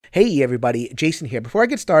Hey everybody, Jason here. Before I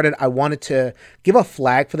get started, I wanted to give a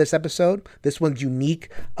flag for this episode. This one's unique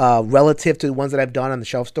relative to the ones that I've done on the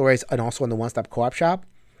Shelf Stories and also on the One Stop Co-op Shop.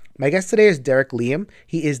 My guest today is Derek Liam.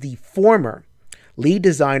 He is the former lead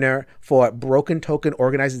designer for Broken Token,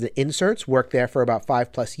 organizes the inserts, worked there for about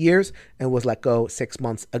 5+ years, and was let go 6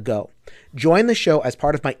 months ago. Join the show as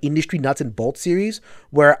part of my Industry Nuts and Bolts series,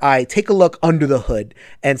 where I take a look under the hood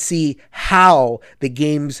and see how the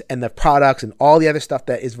games and the products and all the other stuff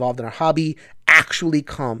that is involved in our hobby actually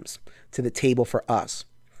comes to the table for us.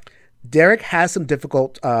 Derek has some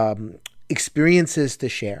difficult experiences to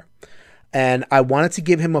share, and I wanted to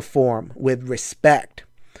give him a forum with respect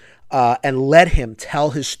and let him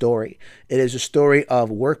tell his story. It is a story of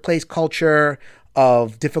workplace culture,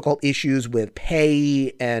 of difficult issues with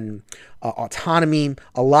pay and autonomy.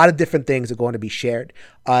 A lot of different things are going to be shared.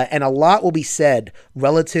 And a lot will be said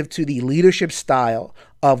relative to the leadership style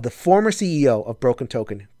of the former CEO of Broken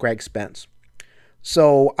Token, Greg Spence.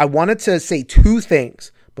 So I wanted to say two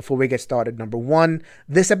things before we get started. Number one,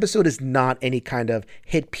 this episode is not any kind of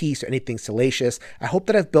hit piece or anything salacious. I hope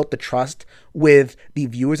that I've built the trust with the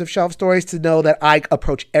viewers of Shelf Stories to know that I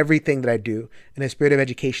approach everything that I do in a spirit of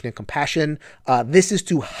education and compassion. This is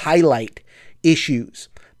to highlight issues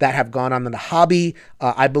that have gone on in the hobby.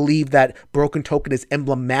 I believe that Broken Token is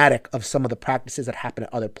emblematic of some of the practices that happen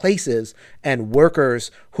at other places, and workers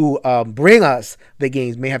who bring us the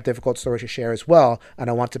games may have difficult stories to share as well, and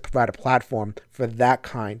I want to provide a platform for that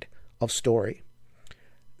kind of story.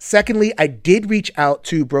 Secondly, I did reach out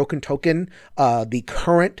to Broken Token, the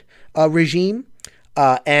current regime,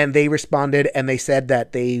 and they responded and they said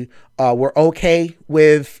that they were okay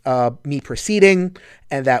with me proceeding,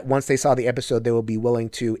 and that once they saw the episode, they will be willing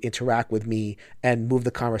to interact with me and move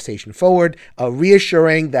the conversation forward,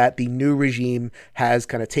 reassuring that the new regime has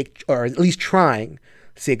kind of or at least trying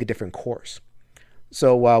to take a different course.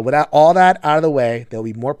 So without all that out of the way, there'll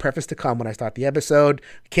be more preface to come when I start the episode.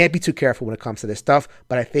 Can't be too careful when it comes to this stuff,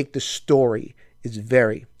 but I think the story is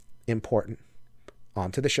very important.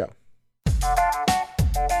 On to the show.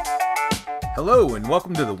 Hello and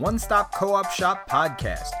welcome to the One Stop Co-op Shop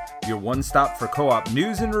podcast, your one stop for co-op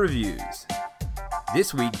news and reviews.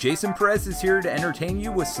 This week, Jason Perez is here to entertain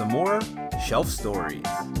you with some more Shelf Stories.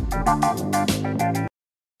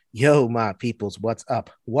 Yo, my peoples, what's up?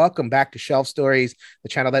 Welcome back to Shelf Stories, the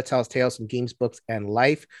channel that tells tales from games, books, and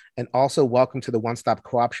life. And also welcome to the One Stop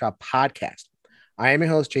Co-op Shop podcast. I am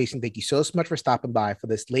your host, Jason. Thank you so much for stopping by for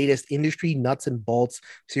this latest Industry Nuts and Bolts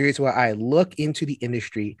series where I look into the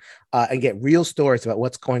industry and get real stories about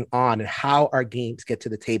what's going on and how our games get to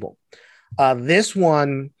the table. This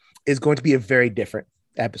one is going to be a very different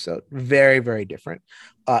episode. Very, very different.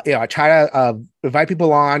 I try to invite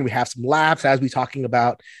people on. We have some laughs as we're talking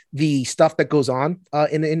about the stuff that goes on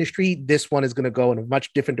in the industry. This one is going to go in a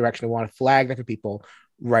much different direction. I want to flag that for people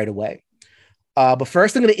right away. But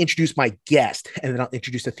first, I'm going to introduce my guest, and then I'll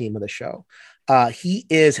introduce the theme of the show. He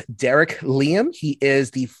is Derek Liam. He is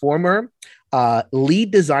the former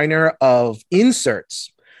lead designer of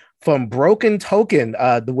inserts from Broken Token,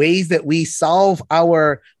 the ways that we solve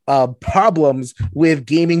our problems with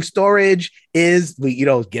gaming storage is we,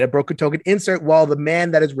 get a Broken Token insert, while the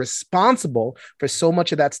man that is responsible for so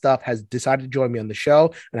much of that stuff has decided to join me on the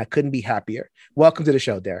show, and I couldn't be happier. Welcome to the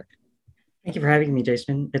show, Derek. Thank you for having me,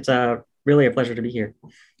 Jason. It's really a pleasure to be here.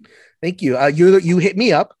 Thank you. You hit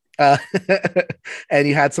me up and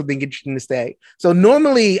you had something interesting to say. So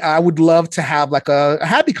normally I would love to have like a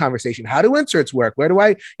happy conversation. How do inserts work? Where do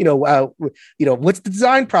I, what's the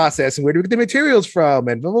design process and where do we get the materials from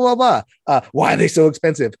and blah, blah, blah, blah. Why are they so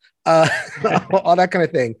expensive? All that kind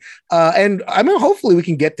of thing. And I mean, hopefully we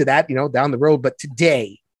can get to that, down the road. But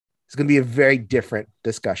today is going to be a very different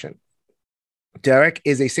discussion. Derek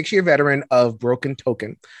is a 6-year veteran of Broken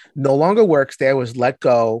Token, no longer works there, was let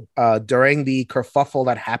go during the kerfuffle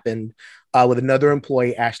that happened with another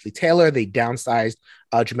employee, Ashley Taylor. They downsized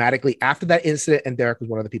dramatically after that incident, and Derek was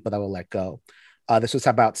one of the people that were let go. This was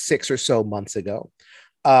about 6 or so months ago.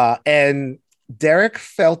 And Derek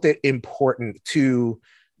felt it important to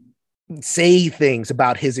say things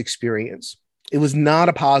about his experience. It was not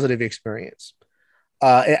a positive experience.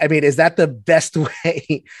 I mean, is that the best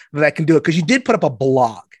way that I can do it? Because you did put up a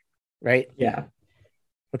blog, right? Yeah.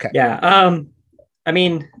 Okay. Yeah. I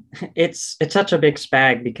mean, it's such a big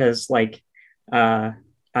spag because I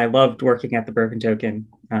loved working at the Broken Token.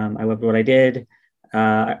 I loved what I did.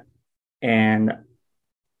 But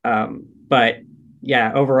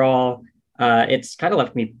yeah, overall, it's kind of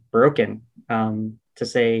left me broken, to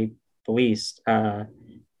say the least.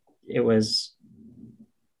 It was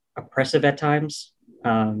oppressive at times.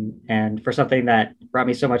 And for something that brought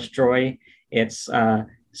me so much joy, it's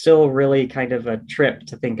still really kind of a trip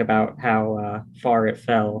to think about how far it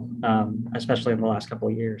fell, especially in the last couple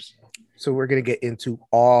of years. So we're going to get into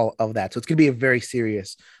all of that. So it's going to be a very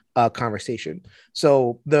serious conversation.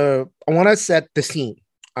 So I want to set the scene.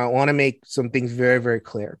 I want to make some things very, very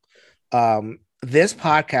clear. This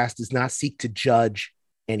podcast does not seek to judge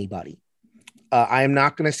anybody. I am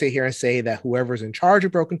not going to sit here and say that whoever's in charge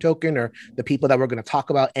of Broken Token or the people that we're going to talk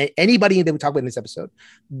about, anybody that we talk about in this episode,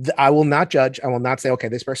 I will not judge. I will not say, okay,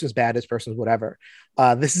 this person's bad, this person's whatever.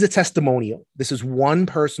 This is a testimonial. This is one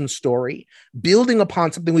person's story building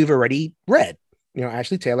upon something we've already read. You know,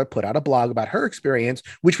 Ashley Taylor put out a blog about her experience,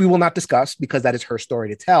 which we will not discuss because that is her story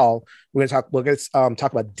to tell. We're going to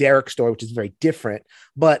talk about Derek's story, which is very different,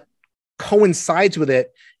 but coincides with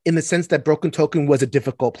it in the sense that Broken Token was a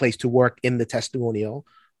difficult place to work in the testimonial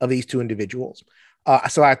of these two individuals.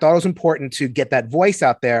 So I thought it was important to get that voice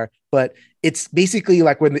out there, but it's basically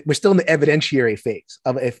like we're still in the evidentiary phase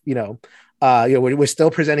of we're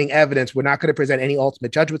still presenting evidence. We're not going to present any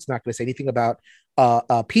ultimate judgments, not going to say anything about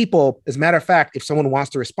people. As a matter of fact, if someone wants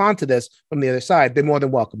to respond to this from the other side, they're more than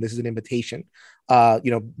welcome. This is an invitation. I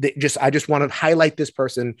just want to highlight this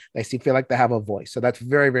person. I feel like they have a voice. So that's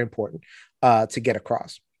very, very important to get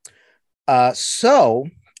across. So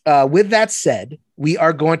with that said, we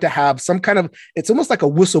are going to have some kind of, it's almost like a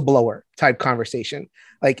whistleblower type conversation.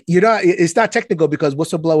 Like it's not technical because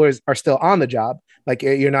whistleblowers are still on the job. Like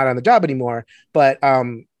you're not on the job anymore, but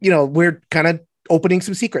we're kind of opening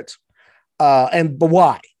some secrets. But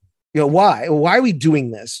why? Why are we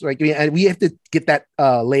doing this? Like, and we have to get that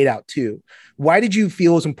laid out too. Why did you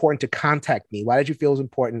feel it was important to contact me? Why did you feel it was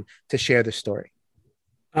important to share this story?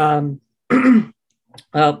 Part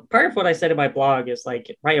of what I said in my blog is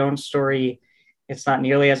like my own story. It's not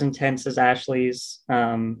nearly as intense as Ashley's.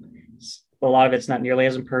 A lot of it's not nearly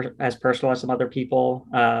as personal as some other people.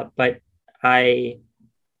 But in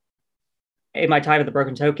my time at the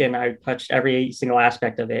Broken Token, I touched every single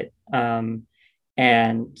aspect of it.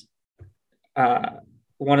 And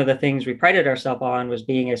one of the things we prided ourselves on was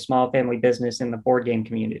being a small family business in the board game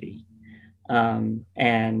community. And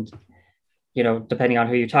depending on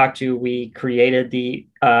who you talk to, we created the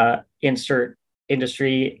insert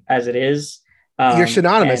industry as it is. You're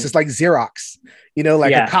synonymous. It's like Xerox.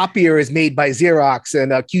 A copier is made by Xerox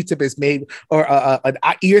and a Q-tip is made, or an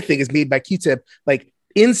ear thing is made by Q-tip. Like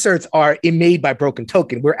inserts are made by Broken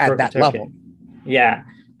Token. We're at that level. Yeah.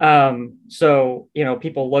 So,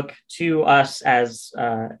 people look to us as,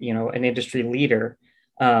 an industry leader.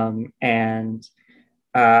 And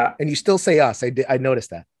you still say us. I noticed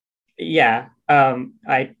that. Yeah. I've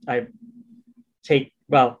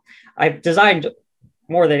designed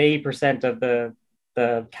more than 80% of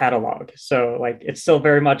the catalog. So like, it still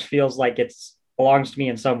very much feels like it's belongs to me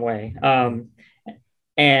in some way.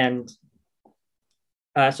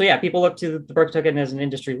 People look to the Broken Token as an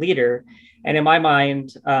industry leader. And in my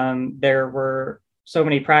mind, there were so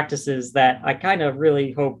many practices that I kind of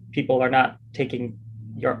really hope people are not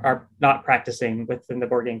practicing within the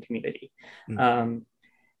board game community.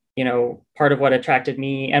 Part of what attracted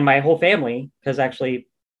me and my whole family, because actually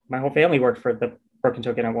my whole family worked for the Broken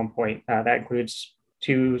Token at one point. That includes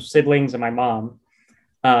 2 siblings and my mom.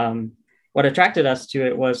 What attracted us to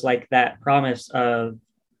it was like that promise of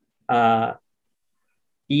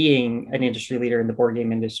being an industry leader in the board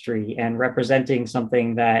game industry and representing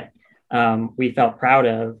something that we felt proud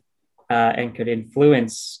of and could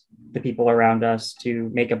influence the people around us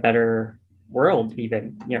to make a better world,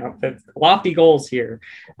 even, the lofty goals here.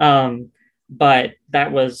 But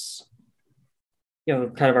that was,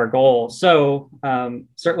 kind of our goal. So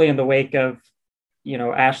certainly in the wake of,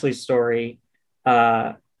 Ashley's story,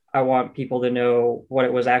 I want people to know what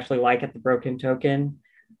it was actually like at the Broken Token.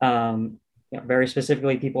 Very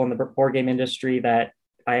specifically people in the board game industry that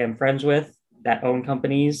I am friends with, that own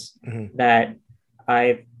companies, that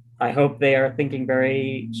I hope they are thinking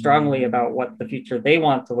very strongly about what the future they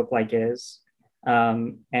want to look like is.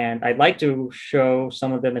 And I'd like to show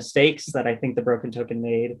some of the mistakes that I think the Broken Token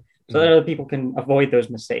made so that other people can avoid those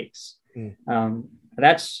mistakes.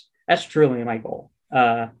 That's truly my goal.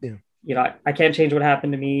 I can't change what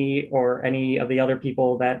happened to me or any of the other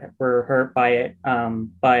people that were hurt by it.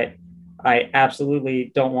 But I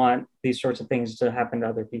absolutely don't want these sorts of things to happen to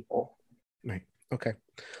other people. Right. Okay.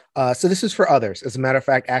 So this is for others. As a matter of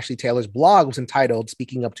fact, Ashley Taylor's blog was entitled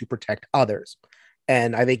Speaking Up to Protect Others.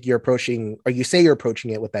 And I think you're approaching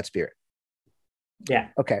it with that spirit. Yeah.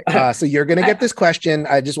 Okay. So you're going to get this question.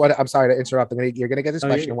 I'm sorry to interrupt. You're going to get this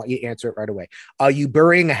question. I want you to answer it right away. Are you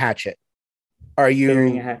burying a hatchet? Are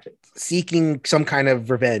you seeking some kind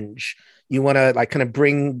of revenge? You want to like kind of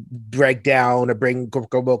bring Greg down or bring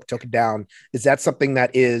Broken Token down. Is that something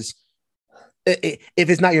that is, if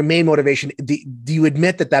it's not your main motivation, do you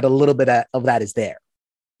admit that a little bit of that is there?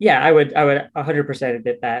 Yeah, I would 100%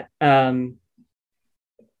 admit that.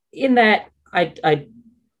 In that I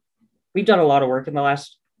we've done a lot of work in the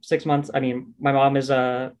last 6 months. I mean, my mom is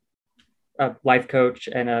a life coach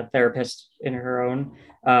and a therapist in her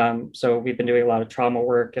own. So we've been doing a lot of trauma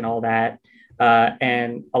work and all that.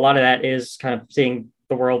 And a lot of that is kind of seeing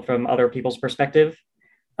the world from other people's perspective.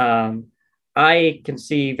 I can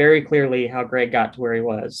see very clearly how Greg got to where he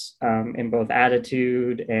was, in both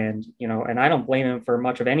attitude and, and I don't blame him for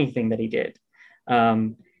much of anything that he did.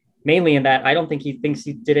 Mainly in that I don't think he thinks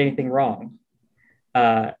he did anything wrong.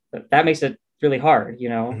 That makes it really hard,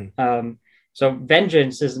 Mm-hmm. So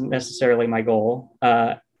vengeance isn't necessarily my goal,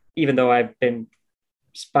 even though I've been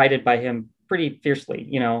spited by him pretty fiercely.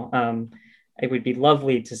 It would be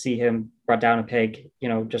lovely to see him brought down a peg,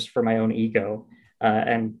 just for my own ego.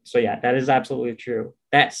 And so, yeah, that is absolutely true.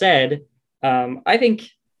 That said, I think,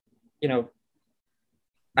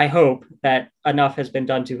 I hope that enough has been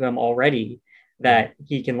done to him already that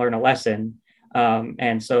he can learn a lesson.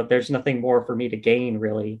 And so there's nothing more for me to gain,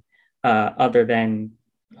 really, other than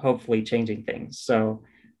hopefully changing things. So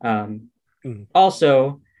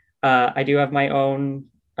also, I do have my own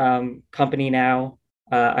company now.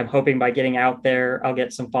 I'm hoping by getting out there, I'll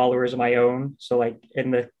get some followers of my own. So like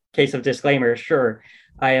in the case of disclaimer, sure,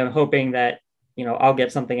 I am hoping that, I'll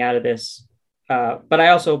get something out of this. But I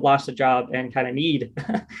also lost a job and kind of need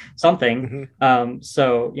something. Mm-hmm.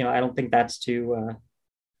 So, I don't think that's too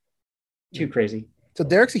crazy. So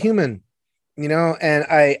Derek's a human. And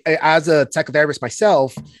I, as a psychotherapist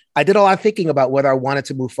myself, I did a lot of thinking about whether I wanted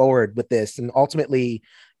to move forward with this. And ultimately,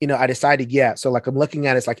 I decided, yeah. So like I'm looking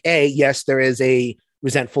at it, it's like, yes, there is a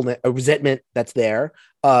resentment that's there.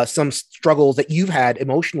 Some struggles that you've had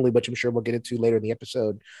emotionally, which I'm sure we'll get into later in the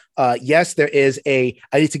episode. Yes, there is I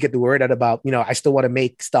need to get the word out about, I still want to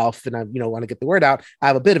make stuff and I, want to get the word out. I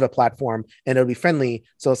have a bit of a platform and it'll be friendly.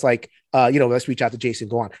 So it's like, let's reach out to Jason,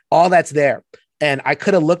 go on. All that's there. And I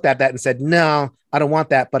could have looked at that and said, no, I don't want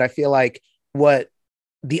that. But I feel like what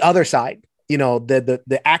the other side,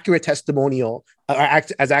 the accurate testimonial,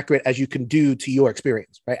 as accurate as you can do to your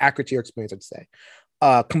experience, right? Accurate to your experience, I'd say,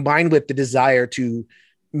 combined with the desire to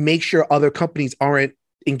make sure other companies aren't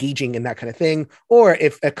engaging in that kind of thing. Or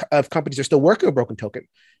if companies are still working with Broken Token,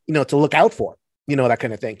 to look out for, that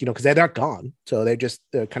kind of thing, because they're not gone. So they're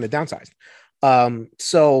kind of downsized.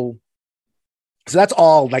 So that's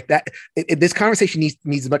all like that. This conversation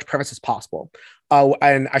needs as much preface as possible.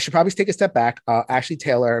 And I should probably take a step back. Ashley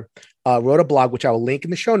Taylor wrote a blog, which I will link in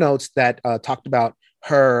the show notes, that talked about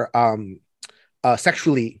her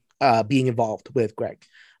sexually being involved with Greg.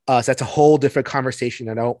 So that's a whole different conversation.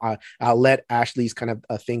 I'll let Ashley's kind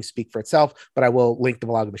of thing speak for itself, but I will link the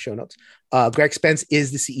blog in the show notes. Greg Spence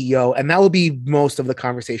is the CEO, and that will be most of the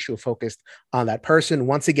conversation focused on that person.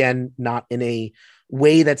 Once again, not in a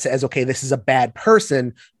way that says, okay, this is a bad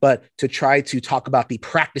person, but to try to talk about the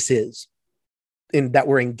practices in that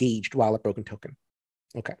were engaged while at Broken Token.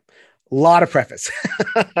 Okay. A lot of preface,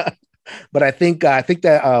 but I think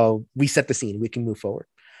that we set the scene. We can move forward.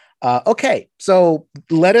 Okay. So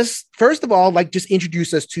let us, first of all, just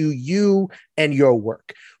introduce us to you and your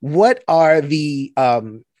work. What are the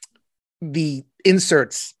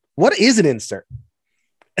inserts? What is an insert?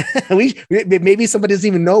 Maybe somebody doesn't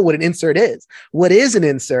even know what an insert is. What is an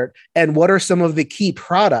insert, and what are some of the key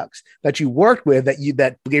products that you worked with that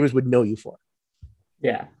gamers would know you for?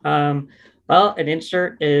 Yeah. Well, an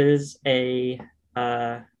insert is in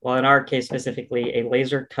our case specifically, a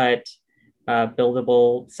laser cut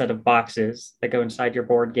buildable set of boxes that go inside your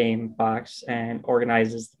board game box and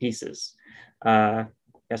organizes the pieces. I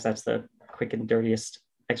guess that's the quick and dirtiest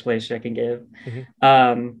explanation I can give.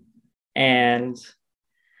 Mm-hmm.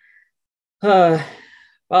 Well,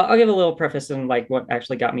 I'll give a little preface on what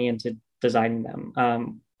actually got me into designing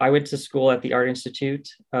them. I went to school at the Art Institute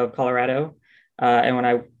of Colorado. And when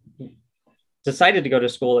I decided to go to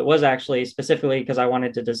school, it was actually specifically because I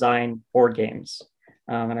wanted to design board games.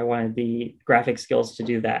 And I wanted the graphic skills to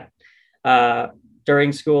do that.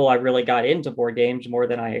 During school, I really got into board games more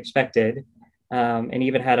than I expected. And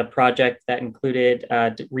even had a project that included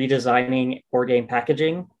redesigning board game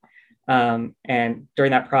packaging. And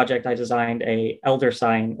during that project, I designed a Elder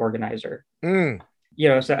Sign organizer. So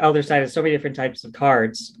Elder Sign has so many different types of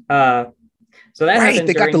cards. So that happened.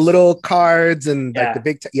 They got the little cards and the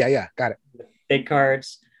big. Got it. Big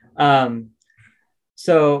cards.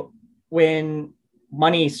 So when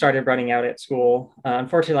money started running out at school,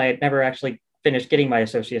 unfortunately, I never actually finish getting my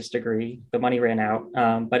associate's degree. The money ran out.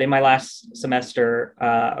 But in my last semester,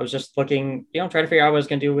 I was just looking, trying to figure out what I was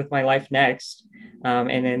going to do with my life next. And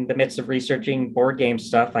in the midst of researching board game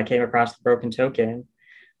stuff, I came across the Broken Token.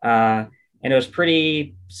 And it was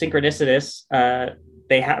pretty synchronicitous.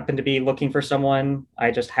 They happened to be looking for someone.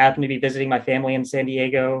 I just happened to be visiting my family in San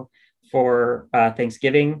Diego for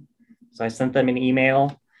Thanksgiving. So I sent them an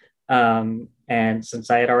email. And since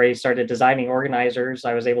I had already started designing organizers,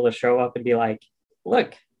 I was able to show up and be like,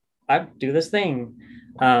 look, I do this thing.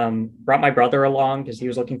 Brought my brother along because he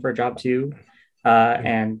was looking for a job too.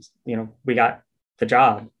 And, we got the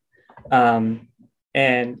job. And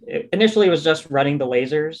initially it was just running the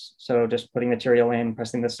lasers. So just putting material in,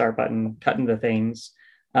 pressing the start button, cutting the things.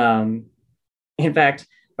 In fact,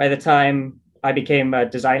 by the time I became a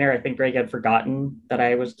designer, I think Greg had forgotten that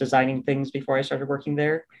I was designing things before I started working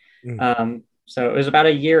there. So it was about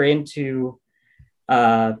a year into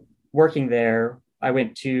working there. I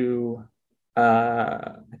went to,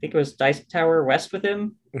 I think it was Dice Tower West with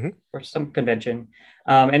him for some convention.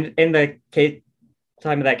 And in the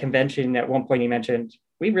time of that convention, at one point he mentioned,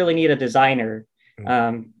 we really need a designer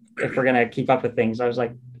if we're going to keep up with things. I was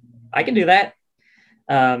like, I can do that.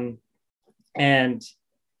 And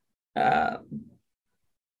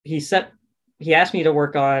he asked me to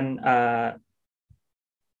work on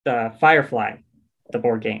the Firefly, the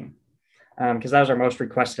board game, because that was our most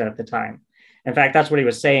requested at the time. In fact, that's what he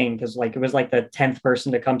was saying, because it was like the 10th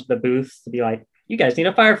person to come to the booth to be like, you guys need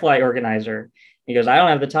a Firefly organizer. He goes, I don't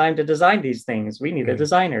have the time to design these things. We need a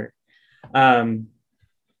designer.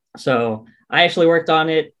 So I actually worked on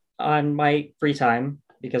it on my free time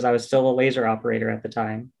because I was still a laser operator at the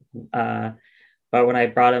time. But when I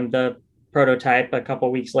brought him the prototype a couple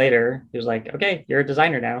of weeks later, he was like, okay, you're a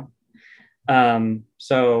designer now.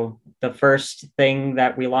 So the first thing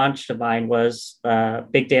that we launched of mine was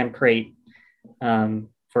Big Damn Crate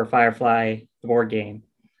for Firefly, the board game.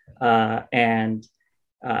 And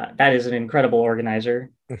that is an incredible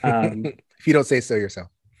organizer. If you don't say so yourself.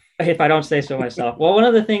 If I don't say so myself. Well, one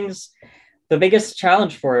of the things, the biggest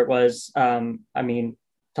challenge for it was,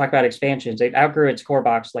 talk about expansions. It outgrew its core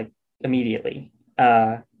box immediately.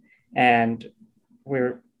 And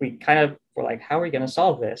we kind of were like, how are we going to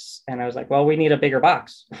solve this? And I was like, well, we need a bigger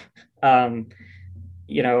box. And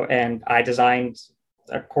I designed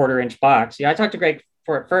a 1/4-inch box. I talked to Greg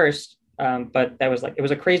for it first, but that was it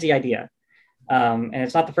was a crazy idea. And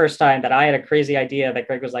it's not the first time that I had a crazy idea that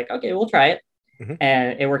Greg was like, okay, we'll try it.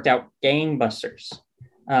 And it worked out gangbusters.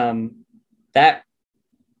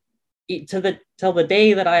 Till the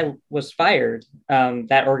day that I was fired,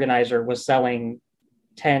 that organizer was selling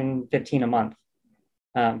 10, 15 a month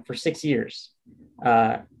for 6 years.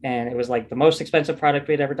 And it was the most expensive product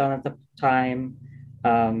we'd ever done at the time.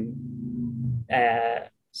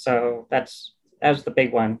 So that was the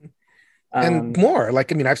big one. And more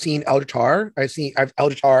I've seen Eldritch Horror. I've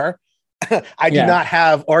Eldritch Horror. I do not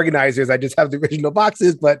have organizers. I just have the original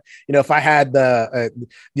boxes. But if I had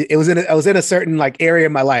it was in a certain area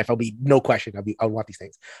of my life, I'll be no question. I'll want these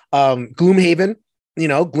things. Gloomhaven.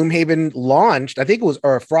 Gloomhaven launched. I think it was,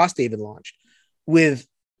 or Frosthaven launched with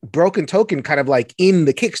Broken Token kind of in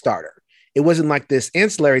the Kickstarter. It wasn't this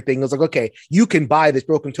ancillary thing. It was okay, you can buy this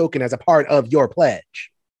Broken Token as a part of your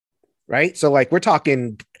pledge, right? So we're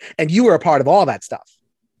talking, and you were a part of all that stuff.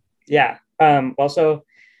 Yeah. So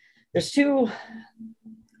there's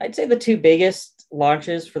I'd say the two biggest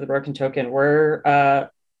launches for the Broken Token were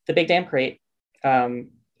the Big Damn Crate.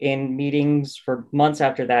 In meetings for months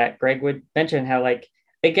after that, Greg would mention how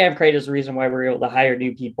Big Damn Crate is the reason why we're able to hire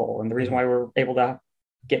new people and the reason why we're able to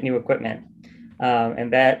get new equipment.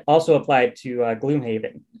 And that also applied to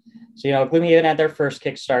Gloomhaven. So, Gloomhaven had their first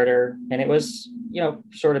Kickstarter and it was,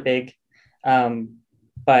 sort of big,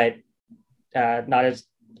 but not as,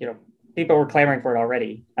 people were clamoring for it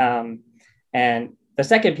already. And the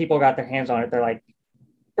second people got their hands on it, they're like,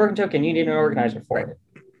 Broken Token, you need an organizer for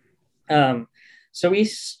it. So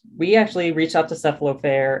we actually reached out to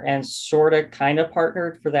Cephalofair and sort of kind of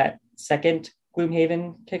partnered for that second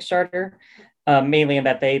Gloomhaven Kickstarter, mainly in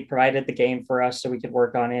that they provided the game for us so we could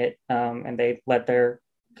work on it, and they let their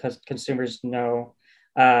consumers know.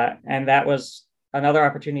 And that was another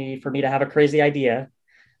opportunity for me to have a crazy idea.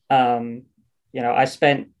 I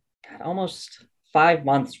spent almost 5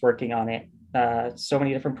 months working on it. So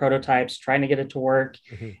many different prototypes, trying to get it to work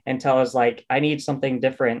until I was like, I need something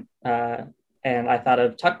different. And I thought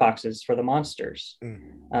of tuck boxes for the monsters,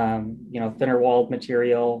 thinner walled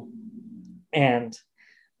material. And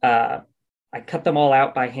I cut them all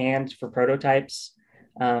out by hand for prototypes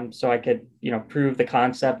so I could, prove the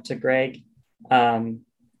concept to Greg. And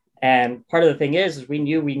And part of the thing is we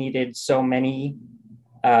knew we needed so many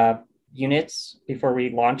units before we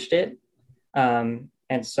launched it. And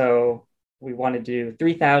so we wanted to do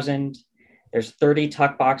 3,000. There's 30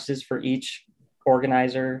 tuck boxes for each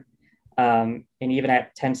organizer. And even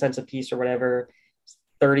at 10 cents a piece or whatever,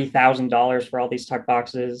 $30,000 for all these tuck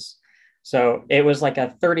boxes. So it was like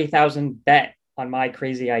a 30,000 bet on my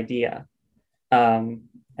crazy idea.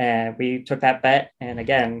 And we took that bet. And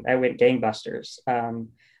again, I went gangbusters.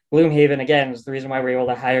 Gloomhaven, again, is the reason why we were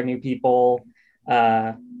able to hire new people,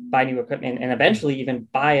 buy new equipment, and eventually even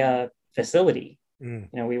buy a facility. You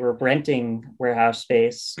know, we were renting warehouse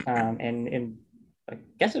space, and I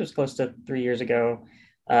guess it was close to 3 years ago,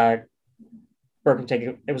 Broken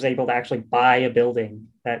Token, it was able to actually buy a building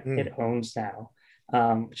that it owns now,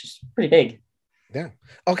 which is pretty big. Yeah.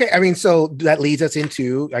 Okay. I mean, so that leads us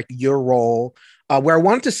into like your role, where I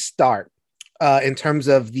wanted to start in terms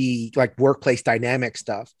of the like workplace dynamic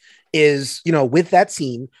stuff is, you know, with that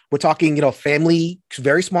scene, we're talking, you know, family,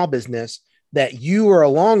 very small business that you were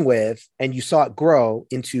along with and you saw it grow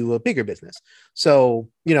into a bigger business. So,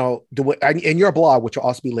 you know, in your blog, which will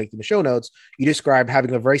also be linked in the show notes, you describe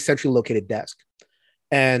having a very centrally located desk.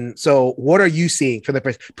 And so what are you seeing from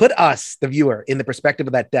put us, the viewer, in the perspective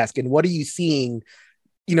of that desk, and what are you seeing,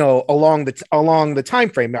 you know, along the time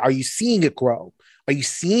frame? Are you seeing it grow? Are you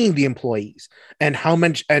seeing the employees, and how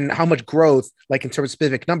much growth, like in terms of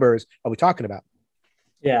specific numbers, are we talking about?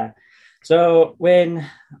 Yeah. So when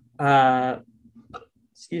my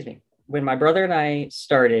brother and I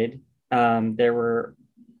started, there were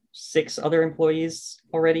 6 other employees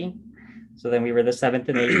already. So then we were the 7th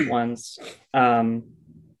and 8th ones. I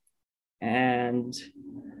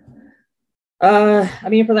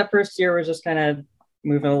mean, for that first year, we're just kind of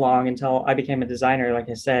moving along until I became a designer, like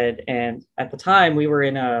I said. And at the time we were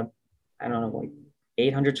in a, I don't know, like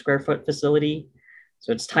 800 square foot facility.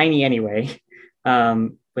 So it's tiny anyway,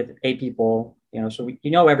 with 8 people, you know, so you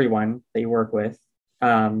know everyone that you work with.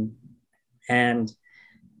 And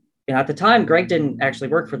you know, at the time, Greg didn't actually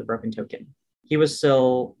work for the Broken Token. He was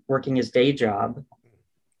still working his day job.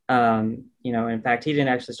 You know, in fact, he didn't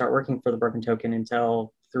actually start working for the Broken Token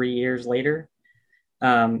until 3 years later.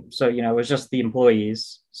 So, you know, it was just the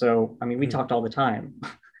employees. So, I mean, we talked all the time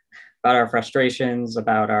about our frustrations,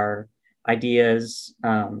 about our ideas,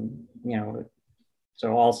 you know,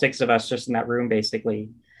 so all 6 of us just in that room, basically.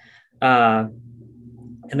 And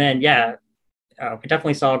then, yeah, we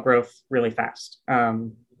definitely saw growth really fast.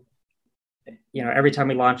 You know, every time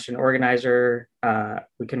we launched an organizer,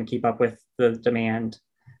 we couldn't keep up with the demand.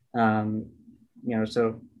 You know,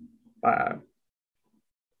 so I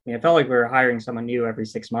mean, it felt like we were hiring someone new every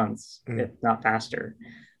 6 months, if not faster.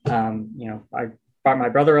 You know, I brought my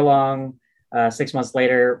brother along. 6 months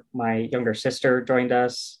later, my younger sister joined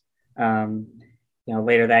us. You know,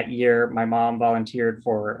 later that year, my mom volunteered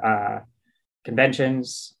for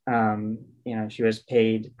conventions. You know, she was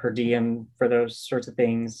paid per diem for those sorts of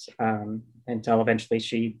things, until eventually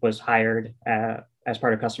she was hired as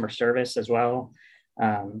part of customer service as well.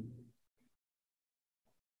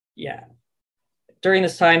 Yeah. During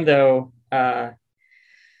this time, though, so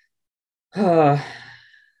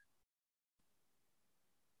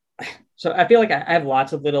I feel like I have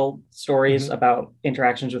lots of little stories about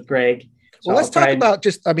interactions with Greg. So well, let's talk about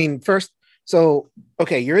just, I mean, first, so,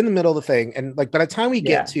 okay, you're in the middle of the thing. And like, by the time we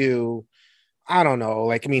get to, I don't know,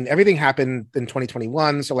 like, I mean, everything happened in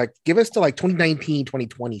 2021. So like, give us to like 2019,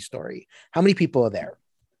 2020 story. How many people are there?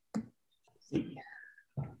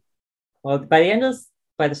 Well,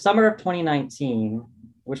 by the summer of 2019,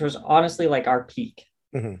 which was honestly like our peak,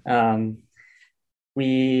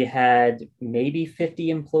 we had maybe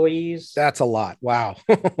 50 employees. That's a lot. Wow.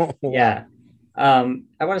 Yeah. I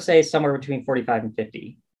want to say somewhere between 45 and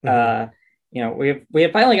 50. You know, we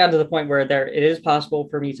had finally gotten to the point where it is possible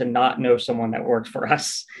for me to not know someone that works for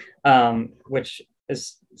us, which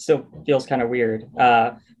still feels kind of weird.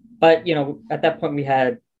 But, you know, at that point we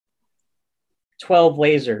had 12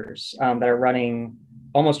 lasers that are running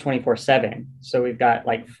almost 24/7. So we've got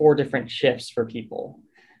like 4 different shifts for people.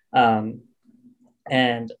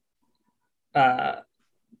 And that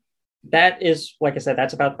is, like I said,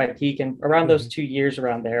 that's about my peak. And around those 2 years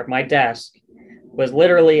around there, my desk was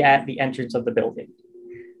literally at the entrance of the building.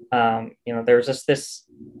 You know, there was just this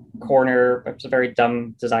corner. It was a very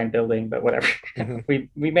dumb design building, but whatever. We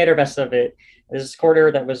made our best of it. This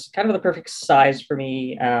corner that was kind of the perfect size for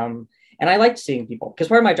me. And I liked seeing people, because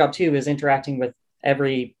part of my job too is interacting with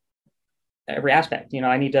every aspect. You know,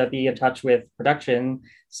 I need to be in touch with production,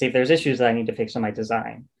 see if there's issues that I need to fix on my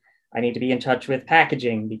design. I need to be in touch with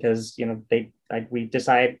packaging because, you know, we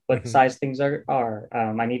decide what size things are.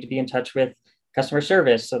 I need to be in touch with customer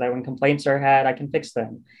service so that when complaints are had, I can fix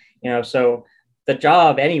them. So the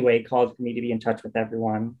job anyway called for me to be in touch with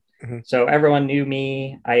everyone. Mm-hmm. So everyone knew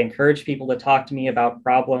me. I encouraged people to talk to me about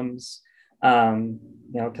problems,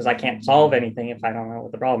 because I can't solve anything if I don't know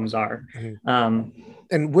what the problems are. Mm-hmm.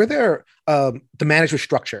 And were there the management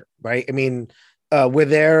structure, right? I mean, were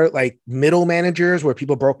there like middle managers where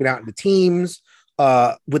people broken out into teams?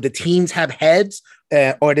 Would the teams have heads,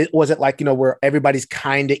 or was it like, where everybody's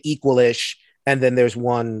kind of equalish and then there's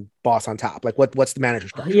one boss on top? Like what's the manager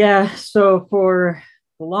structure? Yeah. So for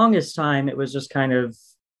the longest time, it was just kind of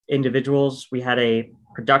individuals. We had a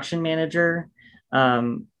production manager,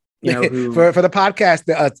 who for the podcast,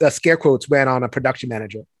 the scare quotes went on a production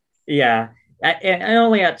manager. Yeah. And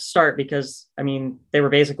only at start, because they were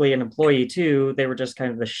basically an employee too. They were just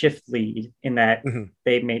kind of the shift lead in that mm-hmm.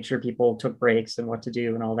 they made sure people took breaks and what to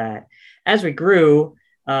do and all that. As we grew,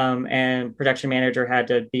 and production manager had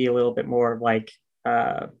to be a little bit more like,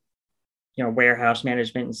 warehouse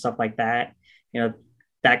management and stuff like that.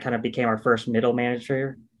 That kind of became our first middle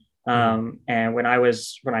manager. Mm-hmm. And when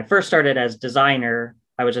I first started as designer,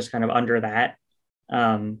 I was just kind of under that.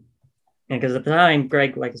 Because at the time,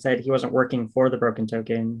 Greg, like I said, he wasn't working for the Broken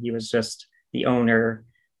Token. He was just the owner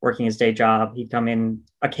working his day job. He'd come in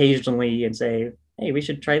occasionally and say, hey, we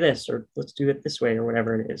should try this, or let's do it this way, or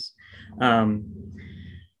whatever it is.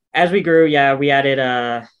 As we grew, we added,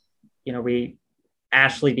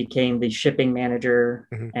 Ashley became the shipping manager,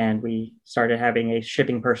 mm-hmm. and we started having a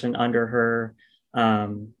shipping person under her.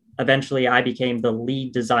 Eventually, I became the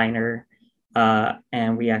lead designer,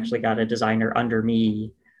 and we actually got a designer under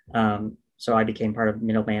me. So I became part of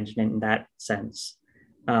middle management in that sense.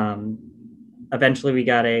 Eventually we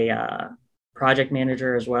got a project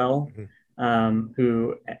manager as well, mm-hmm.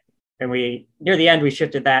 Near the end, we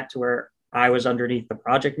shifted that to where I was underneath the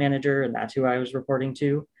project manager, and that's who I was reporting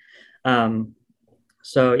to. At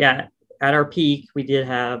our peak, we did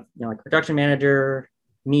have, production manager,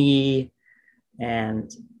 me,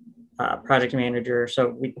 and project manager. So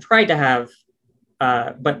we tried to have,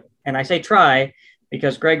 and I say try,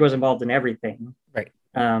 because Greg was involved in everything, right?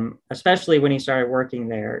 Especially when he started working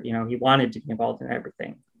there, he wanted to be involved in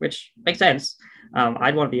everything, which makes sense.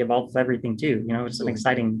 I'd want to be involved with everything too. It's an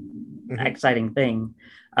exciting thing.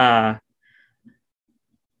 The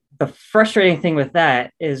frustrating thing with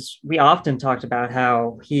that is we often talked about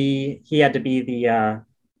how he had to be the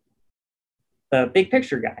big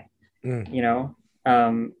picture guy, and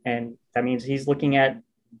that means he's looking at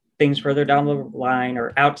things further down the line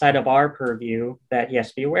or outside of our purview that he has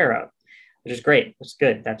to be aware of, which is great. That's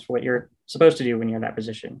good. That's what you're supposed to do when you're in that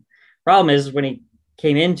position. Problem is, when he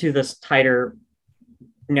came into this tighter,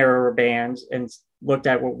 narrower bands and looked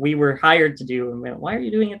at what we were hired to do and went, why are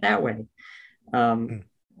you doing it that way?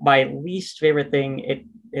 My least favorite thing,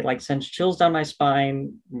 it like sends chills down my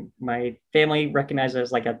spine. My family recognizes it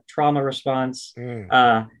as like a trauma response.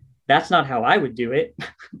 That's not how I would do it.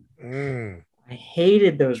 I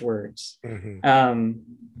hated those words. Mm-hmm.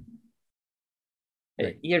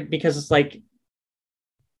 Because it's like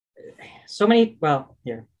so many, well,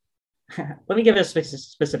 here, let me give a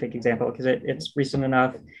specific example because it's recent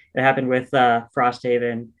enough. It happened with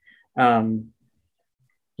Frosthaven.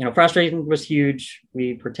 Frosthaven was huge.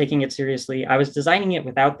 We were taking it seriously. I was designing it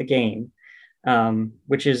without the game,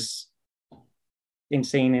 which is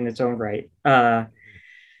insane in its own right.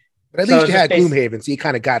 But at least you had Gloomhaven, so you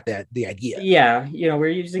kind of got the idea. Yeah, we're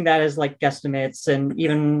using that as like guesstimates, and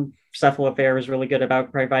even Cephalofair was really good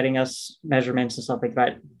about providing us measurements and stuff like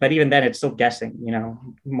that. But even then, it's still guessing,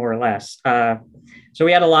 more or less. So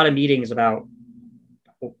we had a lot of meetings about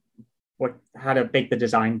how to make the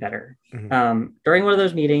design better. Mm-hmm. During one of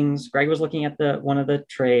those meetings, Greg was looking at one of the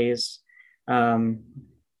trays, and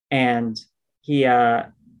he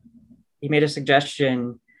made a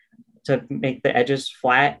suggestion to make the edges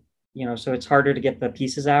flat. So it's harder to get the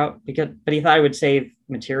pieces out but he thought it would save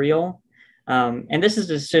material. And this is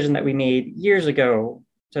a decision that we made years ago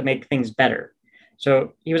to make things better.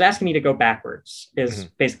 So he was asking me to go backwards is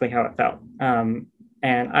mm-hmm. basically how it felt. And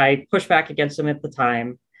I pushed back against him at the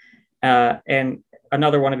time. And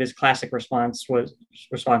another one of his classic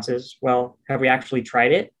responses, well, have we actually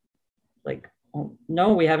tried it? Like, oh,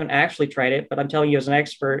 no, we haven't actually tried it, but I'm telling you as an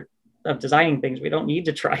expert of designing things, we don't need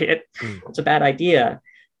to try it. It's a bad idea.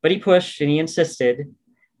 But he pushed and he insisted.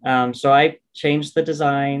 So I changed the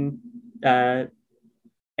design,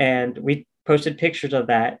 and we posted pictures of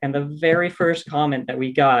that. And the very first comment that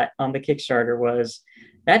we got on the Kickstarter was,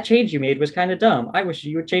 that change you made was kind of dumb. I wish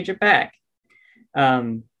you would change it back.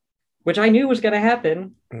 Which I knew was going to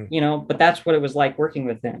happen, but that's what it was like working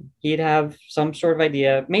with him. He'd have some sort of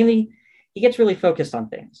idea. Mainly, he gets really focused on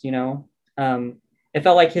things, it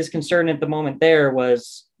felt like his concern at the moment there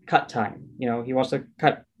was cut time. He wants to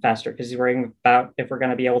cut faster because he's worrying about if we're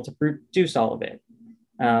going to be able to produce all of it.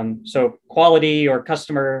 So quality or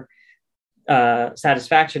customer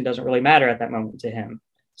satisfaction doesn't really matter at that moment to him.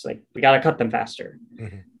 It's like, we got to cut them faster,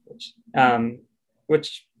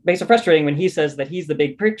 which makes it frustrating when he says that he's the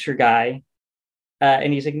big picture guy,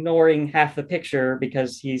 and he's ignoring half the picture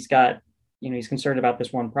because he's concerned about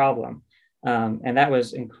this one problem. And that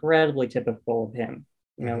was incredibly typical of him.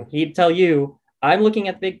 He'd tell you, I'm looking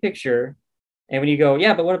at the big picture. And when you go,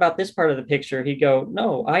 yeah, but what about this part of the picture? He'd go,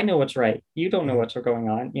 no, I know what's right. You don't know what's going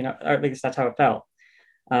on. Or at least that's how it felt.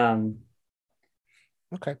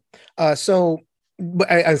 Okay. So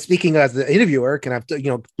I'm speaking as the interviewer, and I'm,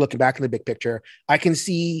 looking back in the big picture, I can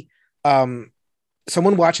see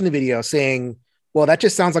someone watching the video saying, well, that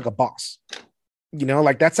just sounds like a boss.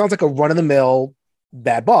 Like that sounds like a run of the mill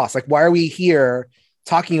bad boss. Like, why are we here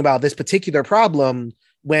talking about this particular problem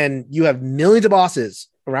when you have millions of bosses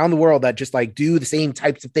around the world that just like do the same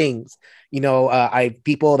types of things? I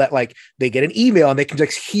people that like they get an email and they can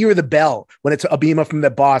just hear the bell when it's a email from the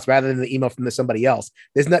boss rather than the email from somebody else.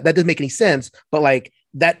 That doesn't make any sense, but like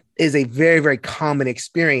that is a very, very common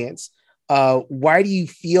experience. Why do you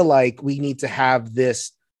feel like we need to have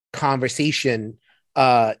this conversation,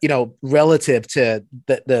 relative to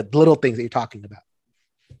the little things that you're talking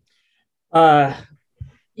about?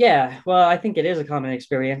 Yeah, well, I think it is a common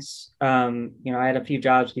experience. I had a few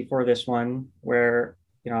jobs before this one where,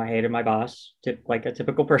 I hated my boss, like a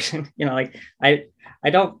typical person. I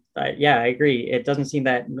agree. It doesn't seem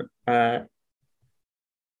that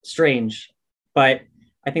strange, but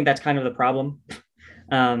I think that's kind of the problem.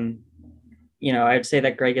 I'd say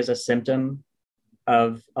that Greg is a symptom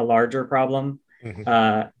of a larger problem.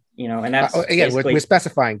 And that's again, we're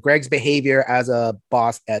specifying Greg's behavior as a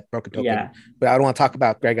boss at Broken Token. Yeah. But I don't want to talk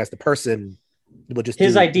about Greg as the person. We'll just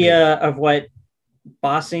his idea of what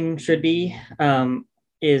bossing should be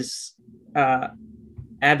is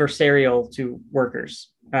adversarial to workers.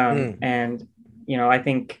 And, I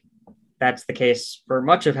think that's the case for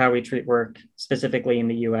much of how we treat work, specifically in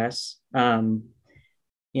the US. Some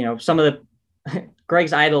of the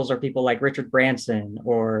Greg's idols are people like Richard Branson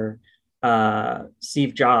or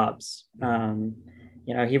Steve Jobs.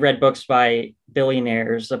 He read books by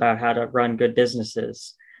billionaires about how to run good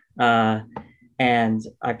businesses. And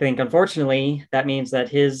I think, unfortunately, that means that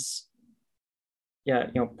his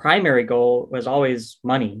primary goal was always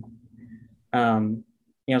money.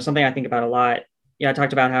 Something I think about a lot. I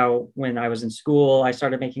talked about how when I was in school, I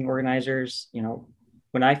started making organizers.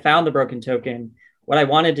 When I found the Broken Token, what I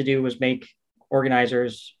wanted to do was make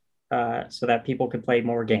organizers so that people could play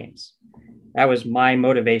more games. That was my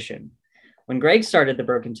motivation. When Greg started the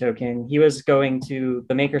Broken Token, he was going to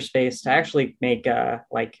the makerspace to actually make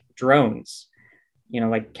like drones,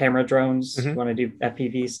 like camera drones. You want to do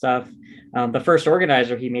FPV stuff. The first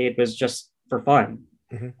organizer he made was just for fun.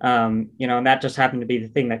 And that just happened to be the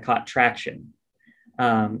thing that caught traction.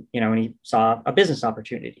 And he saw a business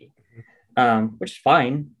opportunity, which is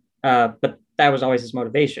fine. But that was always his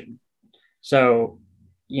motivation. So,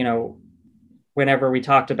 whenever we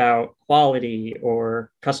talked about quality or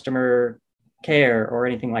customer care or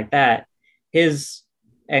anything like that, his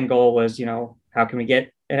end goal was, how can we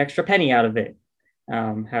get an extra penny out of it?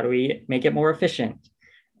 How do we make it more efficient?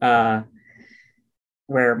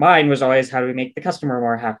 Where mine was always, how do we make the customer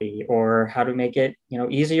more happy? Or how do we make it,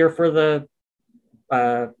 easier for the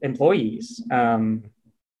employees?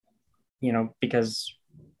 Because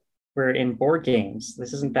we're in board games.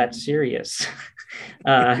 This isn't that serious.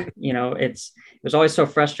 It was always so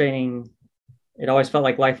frustrating. It always felt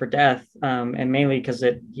like life or death. And mainly because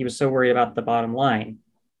he was so worried about the bottom line.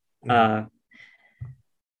 I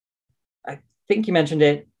think you mentioned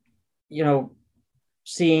it,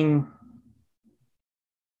 seeing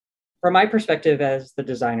from my perspective as the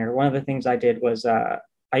designer, one of the things I did was I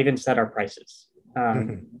even set our prices.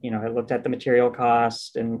 I looked at the material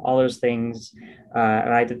cost and all those things,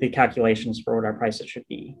 and I did the calculations for what our prices should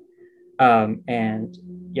be.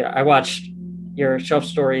 I watched your Shelf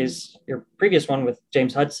Stories, your previous one with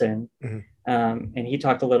James Hudson, and he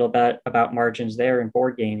talked a little bit about margins there in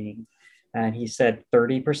board gaming, and he said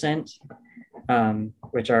 30%,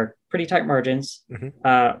 which are pretty tight margins.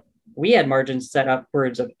 We had margins set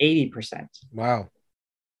upwards of 80%. Wow.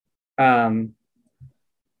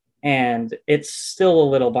 And it's still a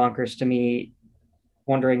little bonkers to me,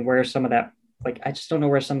 wondering where some of that, I just don't know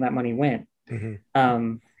where some of that money went.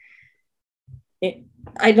 I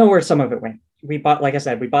know where some of it went. We bought, like I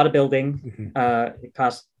said, we bought a building. It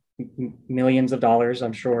cost millions of dollars,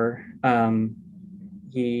 I'm sure.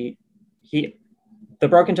 The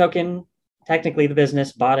Broken Token technically the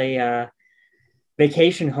business bought a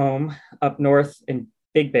vacation home up north in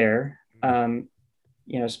Big Bear.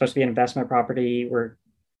 It's supposed to be an investment property where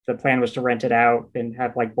the plan was to rent it out and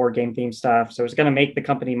have like board game themed stuff. So it was going to make the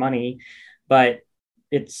company money, but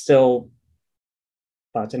it's still,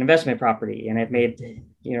 well, it's an investment property, and it made,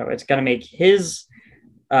 it's going to make his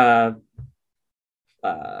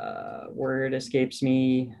word escapes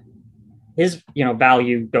me, his,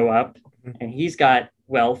 value go up, and he's got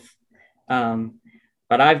wealth.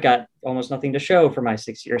 But I've got almost nothing to show for my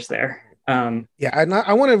 6 years there. I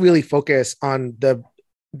want to really focus on the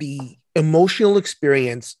emotional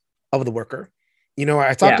experience of the worker.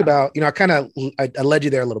 I talked about, I led you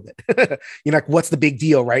there a little bit. Like, what's the big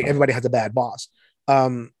deal, right? Everybody has a bad boss.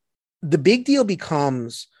 The big deal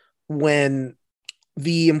becomes when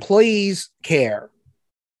the employees care,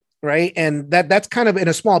 right? And that's kind of, in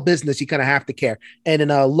a small business, you kind of have to care. And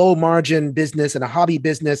in a low margin business and a hobby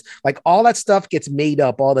business, like, all that stuff gets made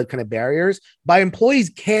up, all the kind of barriers, by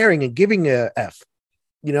employees caring and giving a F,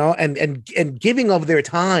 and giving of their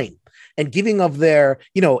time and giving of their,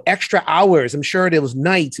 extra hours. I'm sure there was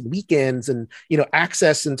nights and weekends and,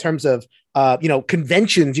 access in terms of,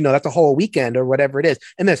 conventions, that's a whole weekend or whatever it is.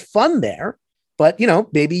 And there's fun there. But,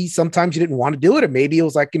 maybe sometimes you didn't want to do it, or maybe it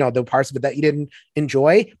was like, the parts of it that you didn't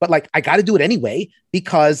enjoy, but like, I got to do it anyway,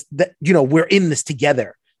 because we're in this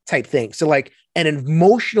together type thing. So like, an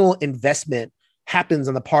emotional investment happens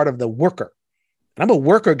on the part of the worker. And I'm a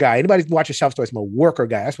worker guy. Anybody watch a Shelf Stories, I'm a worker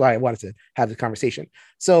guy. That's why I wanted to have this conversation.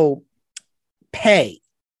 So pay,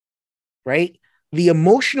 right? The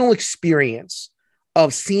emotional experience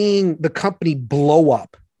of seeing the company blow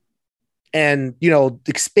up and,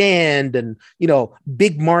 expand and,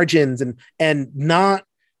 big margins and not,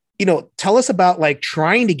 tell us about like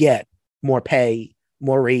trying to get more pay,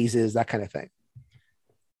 more raises, that kind of thing.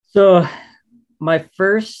 So my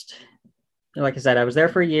first, like I said, I was there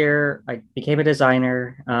for a year. I became a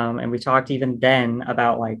designer. And we talked even then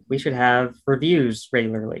about like, we should have reviews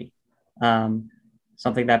regularly.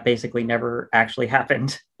 Something that basically never actually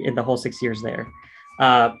happened in the whole 6 years there.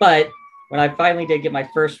 But when I finally did get my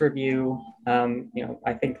first review,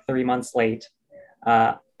 I think 3 months late,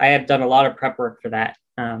 I had done a lot of prep work for that,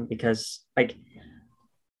 because like,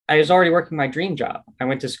 I was already working my dream job. I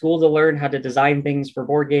went to school to learn how to design things for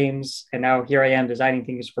board games, and now here I am designing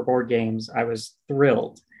things for board games. I was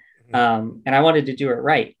thrilled, and I wanted to do it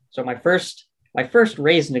right. So my first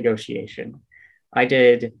raise negotiation, I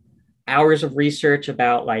did hours of research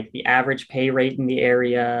about like the average pay rate in the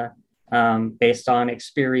area, based on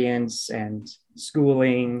experience and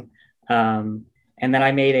schooling. And then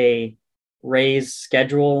I made a raise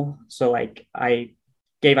schedule. So like, I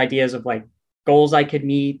gave ideas of like goals I could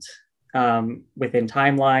meet within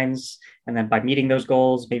timelines. And then by meeting those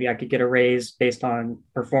goals, maybe I could get a raise based on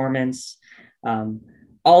performance,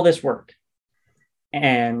 all this work.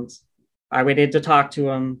 And I went in to talk to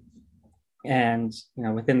him. And,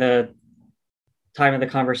 within the time of the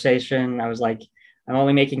conversation, I was like, I'm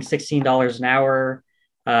only making $16 an hour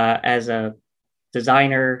as a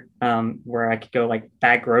designer, where I could go like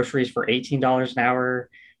bag groceries for $18 an hour.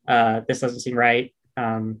 This doesn't seem right.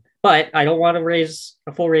 But I don't want to raise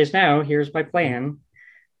a full raise now. Here's my plan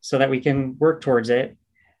so that we can work towards it.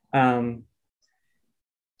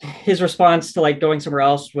 His response to like going somewhere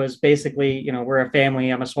else was basically, we're a family.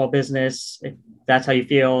 I'm a small business. If that's how you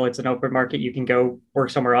feel, it's an open market. You can go work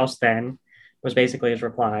somewhere else then, was basically his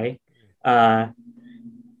reply.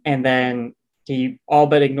 And then he all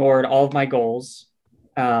but ignored all of my goals,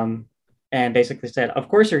 and basically said, of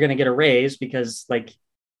course you're going to get a raise because like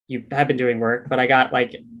you have been doing work, but I got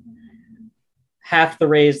like half the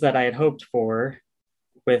raise that I had hoped for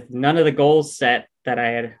with none of the goals set that I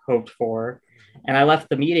had hoped for. And I left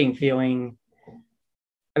the meeting feeling,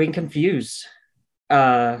 confused.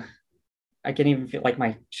 I can even feel like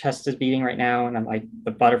my chest is beating right now, and I'm like the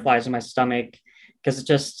butterflies in my stomach, because it's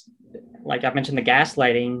just like I mentioned, the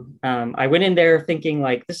gaslighting. I went in there thinking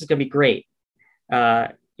like, this is going to be great.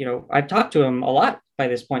 I've talked to him a lot by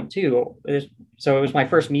this point too. So it was my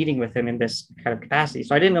first meeting with him in this kind of capacity.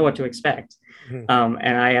 So I didn't know what to expect. Mm-hmm.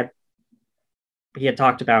 And he had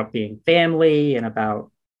talked about being family and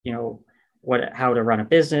about, how to run a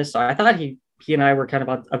business. So I thought he and I were kind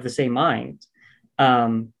of the same mind.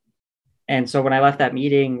 And so when I left that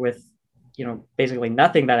meeting with, basically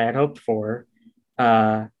nothing that I had hoped for,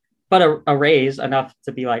 but a raise enough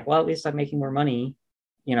to be like, well, at least I'm making more money,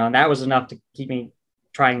 and that was enough to keep me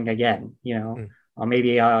trying again, or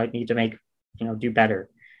maybe I need to make, do better,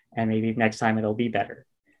 and maybe next time it'll be better.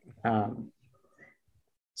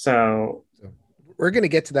 So we're going to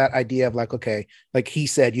get to that idea of like, okay, like he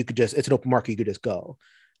said, it's an open market, you could just go.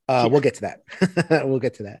 We'll get to that. We'll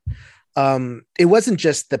get to that. It wasn't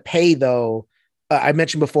just the pay though. I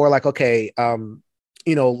mentioned before, like, okay,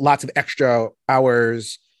 lots of extra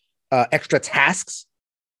hours, extra tasks,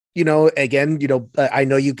 again, I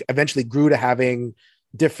know you eventually grew to having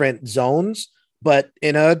different zones, but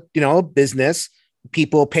in a, business,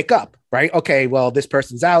 people pick up, right? Okay, well, this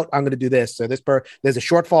person's out, I'm going to do this. So there's a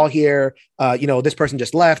shortfall here. This person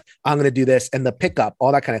just left, I'm going to do this, and the pickup,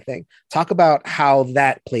 all that kind of thing. Talk about how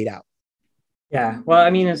that played out. Yeah, well, I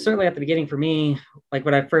mean, it's certainly at the beginning for me, like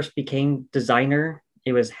when I first became designer,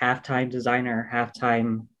 it was half-time designer,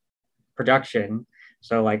 half-time production.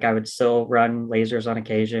 So like I would still run lasers on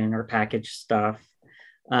occasion or package stuff.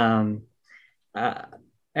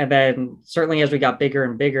 And then certainly as we got bigger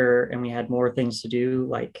and bigger and we had more things to do,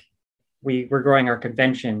 like we were growing our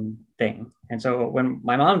convention thing. And so when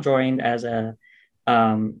my mom joined as a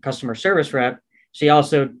customer service rep, she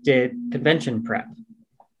also did convention prep,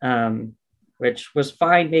 which was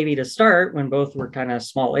fine maybe to start when both were kind of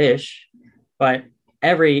small-ish, but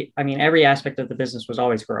every aspect of the business was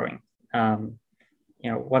always growing.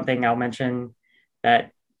 One thing I'll mention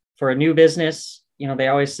that for a new business, they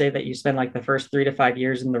always say that you spend like the first 3 to 5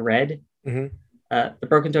 years in the red. Mm-hmm. The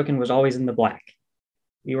Broken Token was always in the black.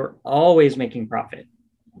 We were always making profit.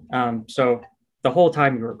 So the whole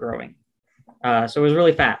time we were growing. So it was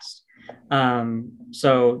really fast.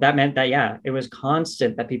 So that meant that, yeah, it was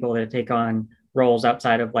constant that people had to take on roles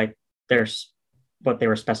outside of like what they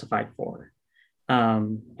were specified for.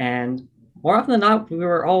 And more often than not, we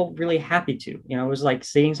were all really happy to, it was like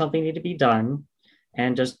seeing something need to be done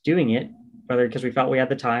and just doing it, whether because we felt we had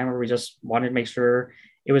the time or we just wanted to make sure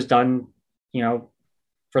it was done,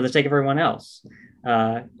 for the sake of everyone else.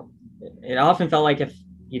 It often felt like if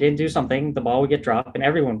you didn't do something, the ball would get dropped and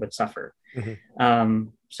everyone would suffer. Mm-hmm.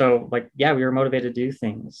 So like, yeah, we were motivated to do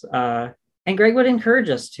things. And Greg would encourage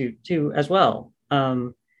us to as well.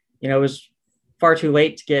 It was far too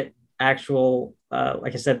late to get actual,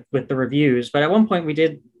 like I said, with the reviews, but at one point we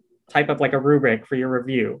did type up like a rubric for your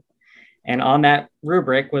review. And on that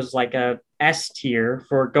rubric was like a S tier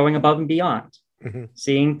for going above and beyond, mm-hmm.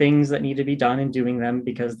 seeing things that need to be done and doing them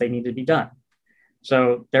because they need to be done.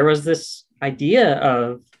 So there was this idea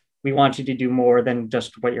of, we want you to do more than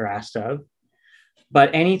just what you're asked of.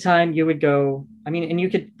 But anytime you would go, and you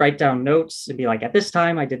could write down notes and be like, at this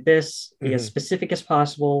time I did this, be mm-hmm. as specific as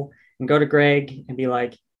possible, and go to Greg and be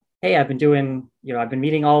like, hey, I've been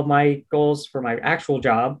meeting all of my goals for my actual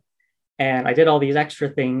job, and I did all these extra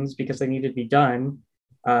things because they needed to be done.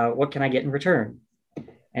 What can I get in return?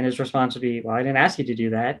 And his response would be, well, I didn't ask you to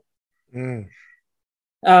do that. Mm.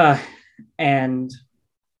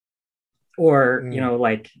 Or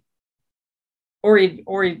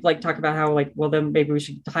he'd like talk about how like, well, then maybe we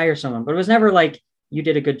should hire someone. But it was never like, you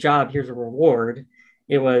did a good job, here's a reward.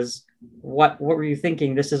 It was, what were you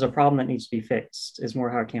thinking? This is a problem that needs to be fixed, is more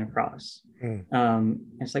how it came across.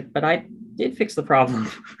 It's like, but I did fix the problem,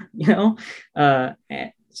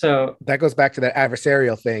 so that goes back to that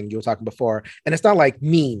adversarial thing you were talking before. And it's not like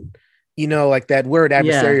mean, like that word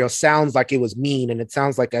adversarial sounds like it was mean. And it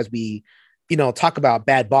sounds like as we, talk about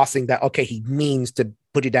bad bossing, that, okay, he means to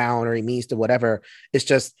put you down or he means to whatever. It's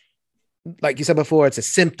just, like you said before, it's a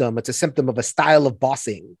symptom of a style of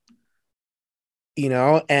bossing,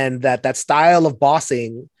 and that style of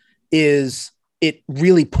bossing it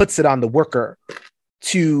really puts it on the worker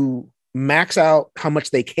to max out how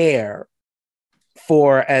much they care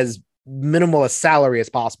for as minimal a salary as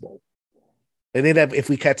possible. I think that if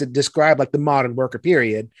we had to describe like the modern worker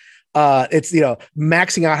period, it's,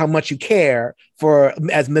 maxing out how much you care for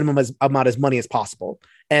as minimum amount as money as possible.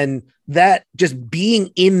 And that just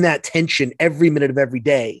being in that tension every minute of every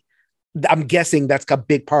day, I'm guessing that's a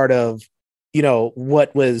big part of,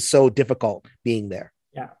 what was so difficult being there.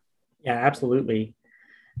 Yeah, absolutely.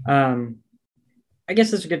 I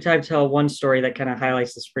guess it's a good time to tell one story that kind of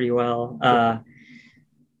highlights this pretty well.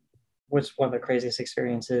 Was one of the craziest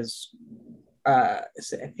experiences. I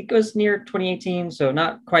think it was near 2018, so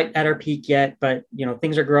not quite at our peak yet, but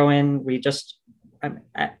things are growing. We just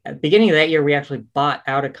at the beginning of that year, we actually bought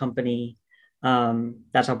out a company.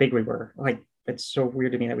 That's how big we were. Like, it's so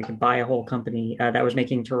weird to me that we could buy a whole company that was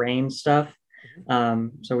making terrain stuff.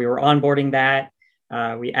 So we were onboarding that.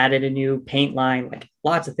 We added a new paint line, like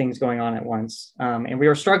lots of things going on at once. And we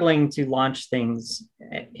were struggling to launch things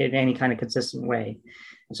in any kind of consistent way.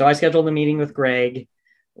 And so I scheduled a meeting with Greg,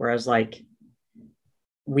 where I was like,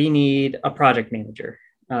 we need a project manager.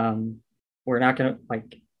 We're not going to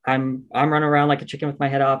I'm running around like a chicken with my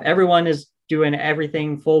head off. Everyone is doing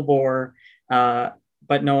everything full bore,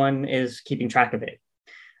 but no one is keeping track of it.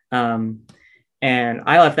 And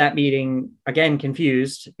I left that meeting again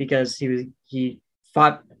confused because he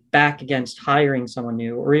fought back against hiring someone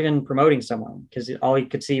new or even promoting someone, because all he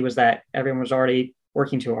could see was that everyone was already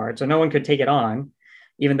working too hard. So no one could take it on,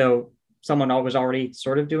 even though someone was already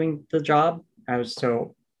sort of doing the job.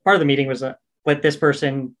 So part of the meeting was let this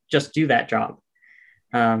person just do that job.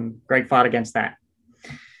 Greg fought against that.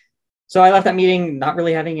 So I left that meeting not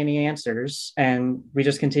really having any answers, and we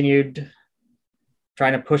just continued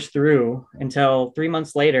trying to push through until 3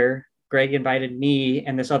 months later, Greg invited me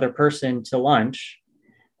and this other person to lunch.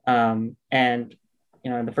 And,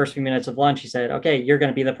 in the first few minutes of lunch, he said, okay, you're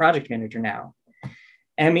going to be the project manager now.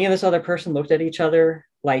 And me and this other person looked at each other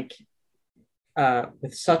like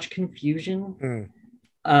with such confusion,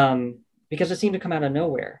 because it seemed to come out of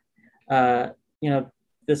nowhere.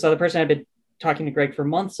 This other person had been talking to Greg for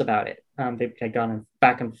months about it. They had gone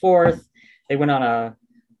back and forth. They went on a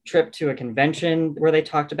trip to a convention where they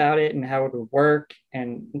talked about it and how it would work.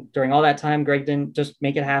 And during all that time, Greg didn't just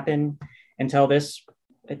make it happen until this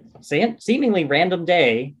seemingly random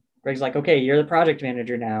day. Greg's like, okay, you're the project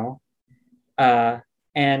manager now.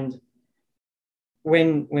 And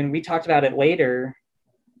when we talked about it later,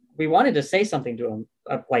 we wanted to say something to him,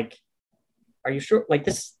 like, are you sure? Like,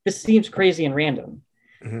 this seems crazy and random.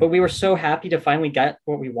 Mm-hmm. But we were so happy to finally get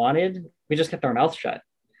what we wanted. We just kept our mouth shut.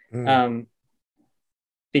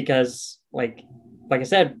 Because like I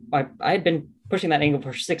said, I had been pushing that angle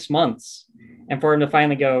for 6 months, and for him to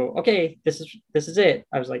finally go, okay, this is it.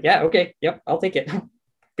 I was like, yeah, okay, yep, I'll take it.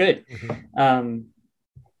 Good. Mm-hmm.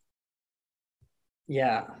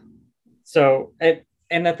 Yeah. So,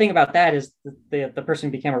 and the thing about that is the person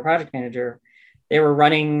who became our project manager, they were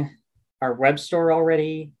running our web store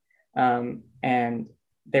already, and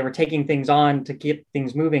they were taking things on to keep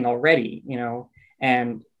things moving already,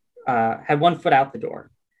 and had one foot out the door.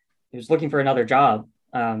 He was looking for another job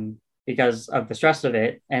because of the stress of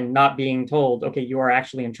it and not being told, okay, you are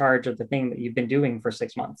actually in charge of the thing that you've been doing for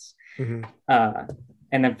 6 months. Mm-hmm.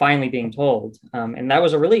 And then finally being told. And that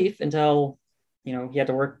was a relief until, he had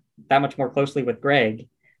to work that much more closely with Greg.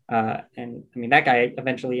 And I mean, that guy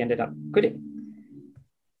eventually ended up quitting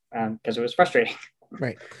because it was frustrating.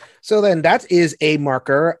 Right. So then that is a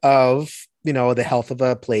marker of, the health of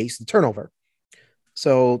a place, the turnover.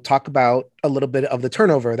 So talk about a little bit of the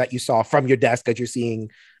turnover that you saw from your desk as you're seeing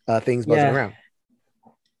things buzzing around.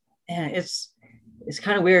 Yeah, it's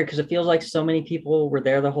kind of weird because it feels like so many people were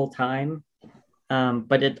there the whole time.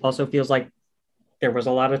 But it also feels like there was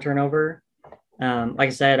a lot of turnover. Like I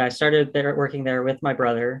said, I started working there with my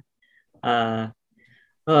brother. He had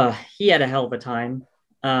a hell of a time.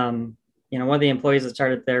 One of the employees that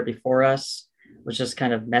started there before us was just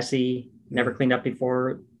kind of messy, never cleaned up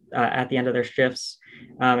before at the end of their shifts.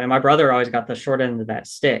 And my brother always got the short end of that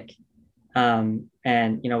stick, and,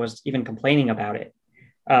 was even complaining about it.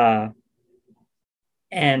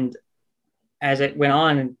 And as it went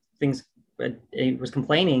on and it was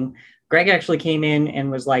complaining, Greg actually came in and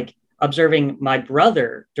was like observing my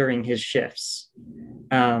brother during his shifts,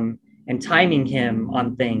 and timing him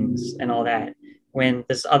on things and all that, when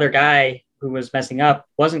this other guy who was messing up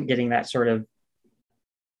wasn't getting that sort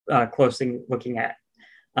of closely looking at.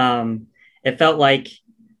 It felt like,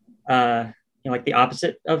 like the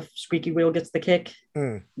opposite of squeaky wheel gets the kick.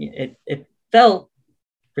 It felt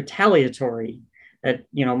retaliatory that,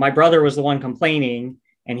 my brother was the one complaining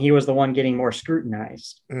and he was the one getting more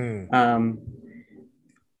scrutinized.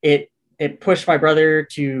 It pushed my brother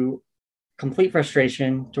to complete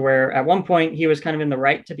frustration, to where at one point he was kind of in the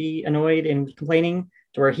right to be annoyed and complaining,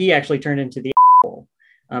 to where he actually turned into the asshole,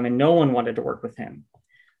 and no one wanted to work with him.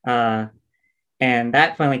 And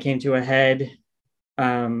that finally came to a head,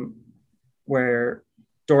 where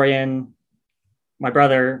Dorian, my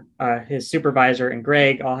brother, his supervisor, and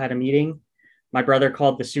Greg all had a meeting. My brother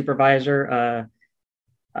called the supervisor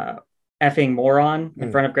effing moron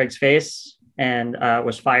in front of Greg's face, and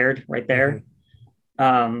was fired right there.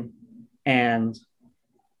 And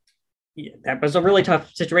that was a really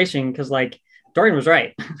tough situation because, like, Dorian was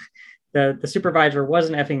right. The supervisor was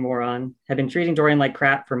an effing moron, had been treating Dorian like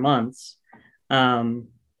crap for months, and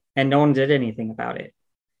no one did anything about it.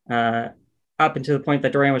 Up until the point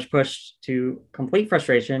that Dorian was pushed to complete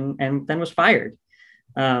frustration and then was fired.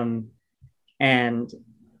 And,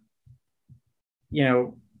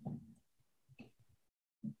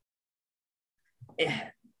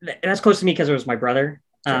 that's close to me because it was my brother.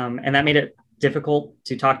 And that made it difficult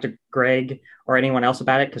to talk to Greg or anyone else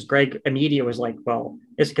about it, because Greg immediately was like, well,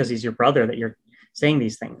 it's because he's your brother that you're saying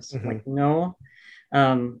these things. Like, no,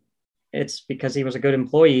 it's because he was a good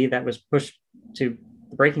employee that was pushed to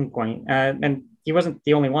the breaking point. And he wasn't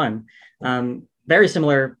the only one. very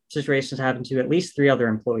similar situations happened to at least 3 other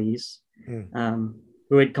employees who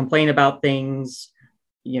would complain about things,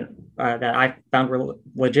 that I found were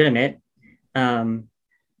legitimate.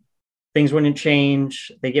 Things wouldn't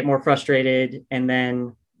change. They get more frustrated, and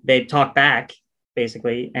then they'd talk back,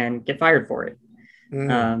 basically, and get fired for it.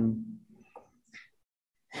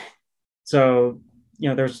 So,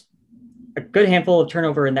 there's a good handful of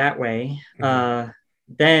turnover in that way.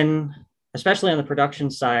 Then, especially on the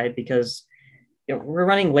production side, because we're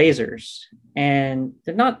running lasers, and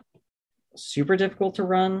they're not super difficult to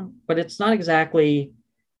run, but it's not exactly,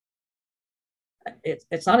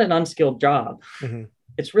 it's not an unskilled job.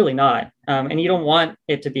 It's really not. And you don't want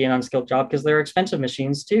it to be an unskilled job because they're expensive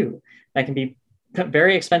machines too that can be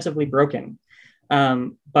very expensively broken.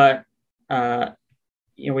 But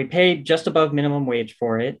we paid just above minimum wage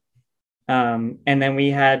for it. And then we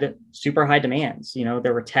had super high demands.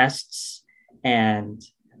 There were tests, and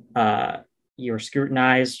you were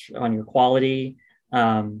scrutinized on your quality.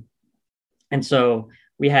 And so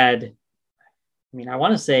we had, I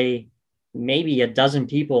want to say maybe a dozen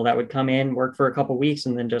people that would come in, work for a couple of weeks,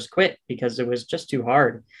 and then just quit because it was just too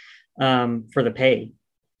hard for the pay.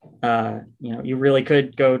 You really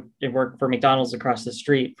could go and work for McDonald's across the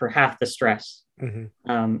street for half the stress, and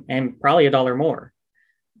probably $1 more.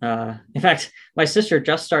 In fact, my sister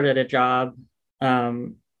just started a job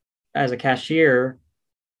as a cashier,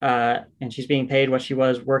 and she's being paid what she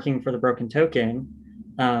was working for the Broken Token.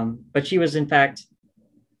 But she was, in fact,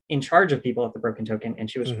 in charge of people at the Broken Token,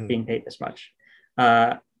 and she was being paid this much.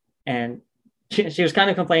 And she was kind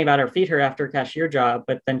of complaining about her feet hurt after a cashier job,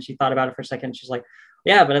 but then she thought about it for a second. She's like,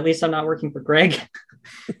 yeah, but at least I'm not working for Greg.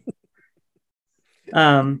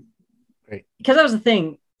 Right. Because that was the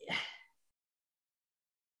thing.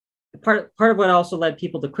 Part of what also led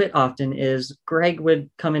people to quit often is Greg would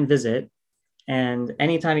come and visit, and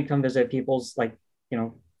anytime he'd come visit, people's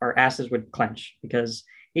our asses would clench because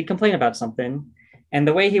he'd complain about something. And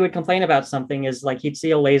the way he would complain about something is he'd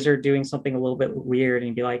see a laser doing something a little bit weird and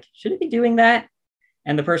he'd be like, should it be doing that?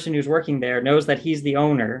 And the person who's working there knows that he's the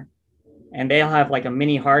owner, and they'll have a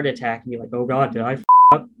mini heart attack and be like, oh God, did I f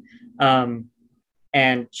up?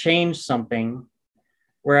 And change something.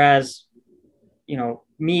 Whereas,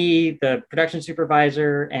 me, the production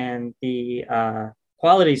supervisor, and the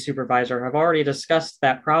quality supervisor have already discussed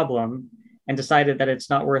that problem and decided that it's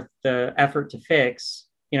not worth the effort to fix.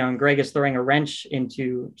 And Greg is throwing a wrench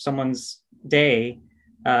into someone's day,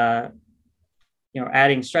 adding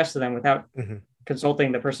stress to them without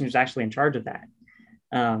consulting the person who's actually in charge of that.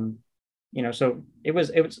 So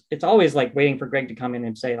it's always waiting for Greg to come in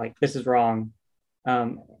and say this is wrong.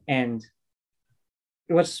 And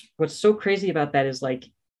what's so crazy about that is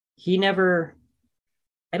he never,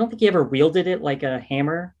 I don't think he ever wielded it like a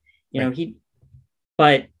hammer,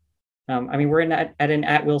 right. We're at an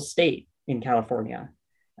at-will state in California.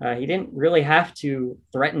 He didn't really have to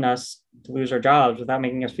threaten us to lose our jobs without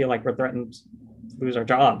making us feel like we're threatened to lose our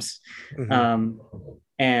jobs.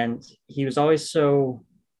 And he was always so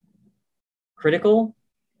critical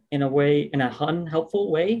in an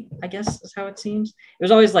unhelpful way, I guess is how it seems. It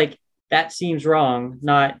was always that seems wrong,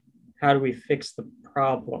 not how do we fix the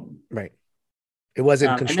problem. Right. It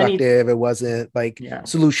wasn't constructive. It wasn't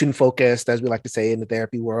solution focused, as we like to say in the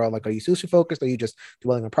therapy world. Are you solution focused? Or are you just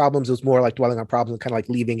dwelling on problems? It was more dwelling on problems, kind of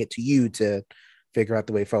leaving it to you to figure out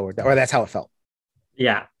the way forward. Or that's how it felt.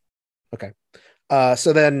 Yeah. Okay.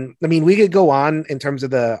 So then, we could go on in terms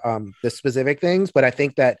of the specific things, but I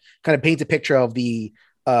think that kind of paints a picture of the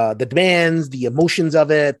demands, the emotions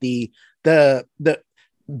of it, the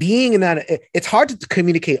being in that. It's hard to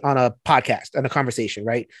communicate on a podcast and a conversation,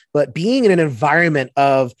 right? But being in an environment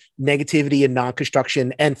of negativity and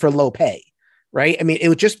non-construction and for low pay, right?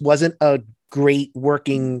 It just wasn't a great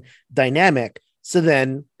working dynamic. So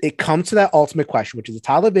then it comes to that ultimate question, which is the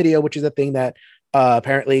title of the video, which is a thing that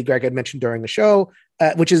apparently Greg had mentioned during the show,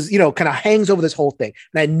 which is, kind of hangs over this whole thing.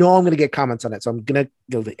 And I know I'm going to get comments on it. So I'm going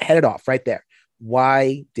to head it off right there.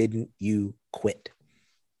 Why didn't you quit?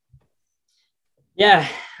 Yeah.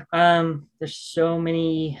 There's so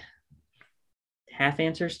many half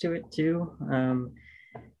answers to it too.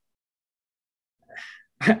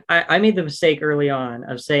 I made the mistake early on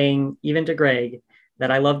of saying, even to Greg,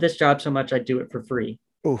 that I love this job so much I'd do it for free.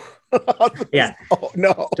 Ooh. Yeah. Oh,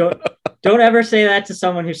 no. Don't ever say that to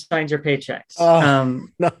someone who signs your paychecks.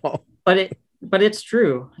 No. But it's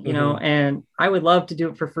true, and I would love to do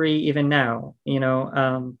it for free even now,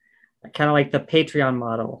 kind of like the Patreon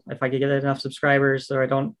model. If I could get enough subscribers, or I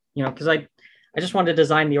don't, because I just want to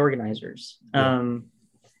design the organizers. Yeah.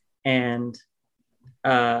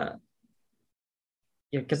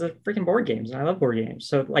 because of freaking board games, and I love board games.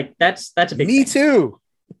 So like that's a big Me thing. too.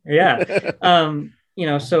 Yeah.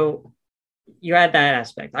 So you add that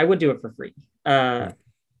aspect. I would do it for free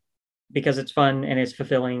because it's fun and it's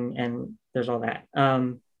fulfilling and there's all that.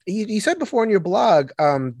 You said before in your blog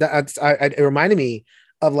it reminded me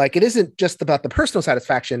of like, it isn't just about the personal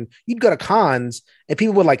satisfaction. You'd go to cons and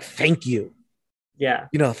people would like thank you. Yeah.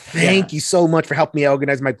 Thank you so much for helping me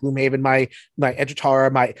organize my Gloomhaven, my Edge of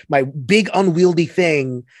Terror, my big unwieldy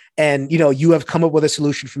thing. And you have come up with a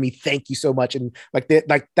solution for me. Thank you so much. And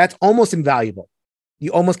that's almost invaluable.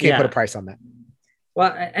 You almost can't put a price on that.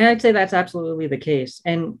 Well, and I'd say that's absolutely the case.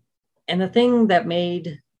 And the thing that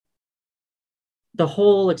made the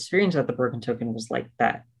whole experience at the Broken Token was like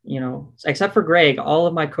that, except for Greg, all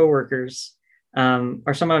of my coworkers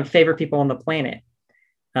are some of my favorite people on the planet.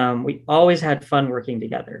 We always had fun working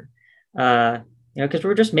together, because we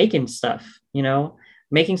were just making stuff,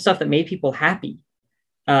 making stuff that made people happy.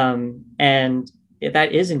 And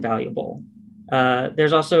that is invaluable.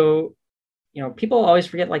 There's also, people always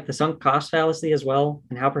forget like the sunk cost fallacy as well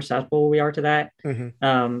and how perceptible we are to that.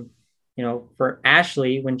 Mm-hmm. For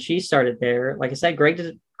Ashley, when she started there, like I said, Greg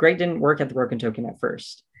didn't work at the Broken Token at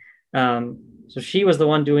first. So she was the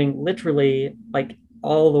one doing literally like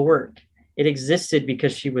all the work. It existed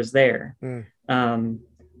because she was there. And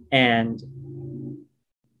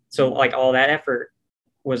so like all that effort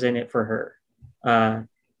was in it for her.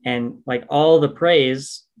 And like all the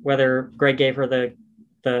praise, whether Greg gave her the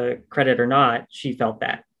credit or not, she felt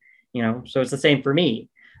that, so it's the same for me.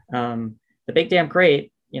 The Big Damn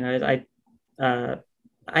Crate, I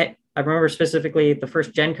remember specifically the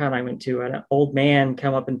first Gen Con I went to, an old man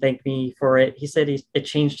come up and thanked me for it. He said it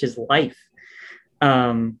changed his life.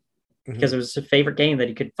 Because it was his favorite game that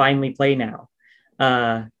he could finally play now.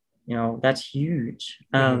 That's huge.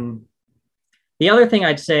 The other thing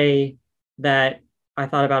I'd say that I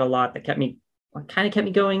thought about a lot that kind of kept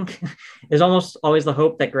me going is almost always the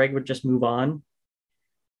hope that Greg would just move on.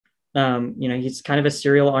 He's kind of a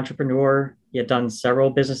serial entrepreneur. He had done several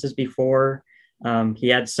businesses before. He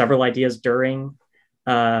had several ideas during.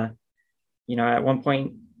 At one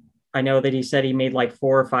point, I know that he said he made like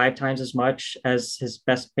 4 or 5 times as much as his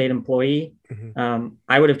best paid employee. Mm-hmm.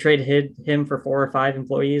 I would have traded him for 4 or 5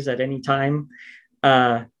 employees at any time.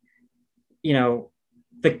 The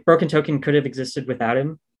Broken Token could have existed without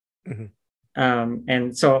him. Mm-hmm.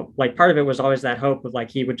 And so like part of it was always that hope of like,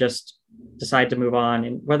 he would just decide to move on,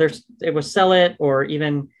 and whether it was sell it or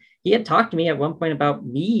even he had talked to me at one point about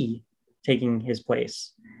me taking his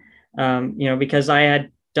place. Because I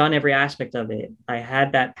had done every aspect of it. I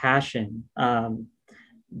had that passion.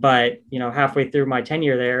 But, halfway through my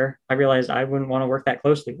tenure there, I realized I wouldn't want to work that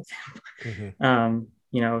closely with him.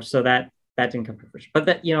 Mm-hmm. So that didn't come to fruition. But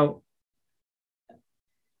that,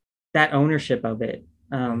 that ownership of it,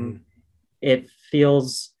 it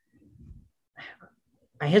feels,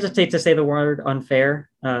 I hesitate to say the word unfair,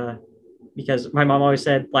 because my mom always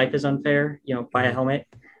said life is unfair, buy a helmet.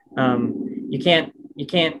 You can't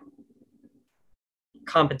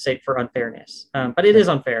compensate for unfairness, but it is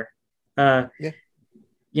unfair.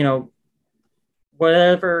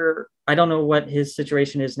 Whatever, I don't know what his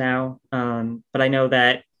situation is now, but I know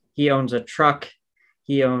that he owns a truck,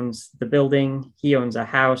 he owns the building, he owns a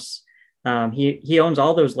house, he owns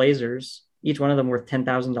all those lasers, each one of them worth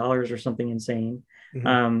 $10,000 or something insane.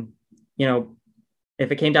 Mm-hmm.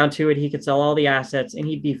 If it came down to it, he could sell all the assets and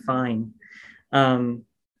he'd be fine.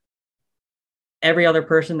 Every other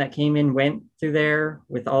person that came in went through there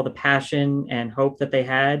with all the passion and hope that they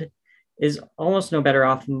had is almost no better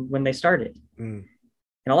off than when they started. In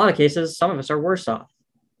a lot of cases, some of us are worse off.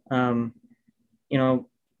 Half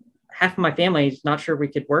of my family is not sure we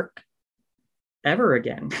could work ever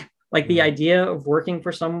again. Like the idea of working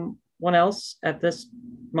for someone else at this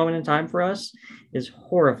moment in time for us is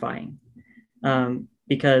horrifying,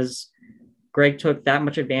 because Greg took that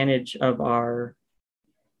much advantage of our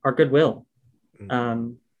goodwill. We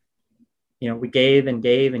gave and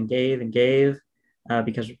gave and gave and gave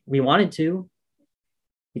because we wanted to,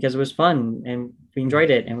 because it was fun and we enjoyed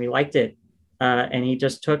it and we liked it. And he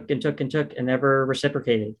just took and took and took and never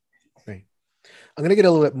reciprocated. Right. I'm going to get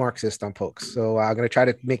a little bit Marxist on folks. So I'm going to try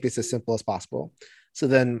to make this as simple as possible. So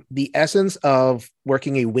then the essence of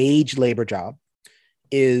working a wage labor job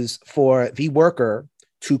is for the worker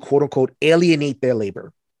to quote unquote alienate their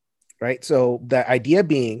labor, right? So the idea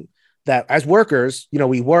being that as workers,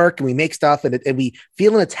 we work and we make stuff and we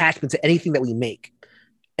feel an attachment to anything that we make.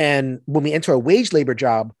 And when we enter a wage labor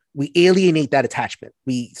job, we alienate that attachment.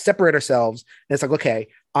 We separate ourselves. And it's like, okay,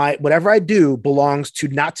 whatever I do belongs to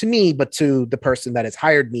not to me, but to the person that has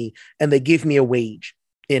hired me. And they give me a wage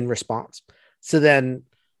in response. So then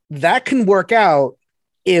that can work out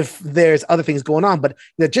if there's other things going on. But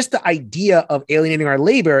just the idea of alienating our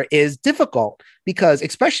labor is difficult because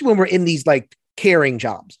especially when we're in these like caring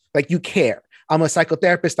jobs, like you care. I'm a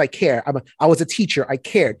psychotherapist. I care. I was a teacher. I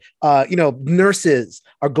cared. Nurses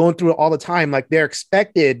are going through it all the time. Like they're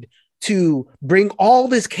expected to bring all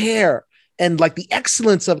this care and like the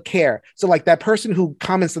excellence of care. So like that person who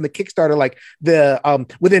comments on the Kickstarter, like the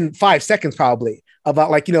within 5 seconds probably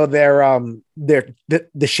about like, the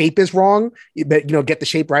shape is wrong, but get the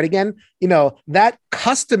shape right again. That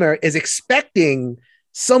customer is expecting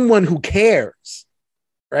someone who cares,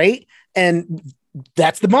 right? And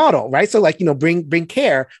that's the model, right? So like, bring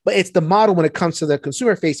care, but it's the model when it comes to the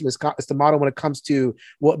consumer facing, it's the model when it comes to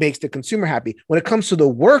what makes the consumer happy. When it comes to the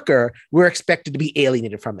worker, we're expected to be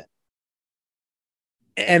alienated from it.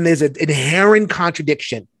 And there's an inherent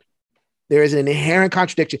contradiction. There is an inherent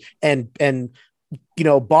contradiction and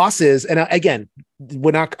bosses. And again,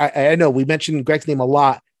 we're not, I know we mentioned Greg's name a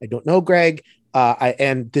lot. I don't know Greg.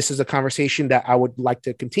 And this is a conversation that I would like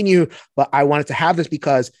to continue, but I wanted to have this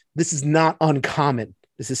because this is not uncommon.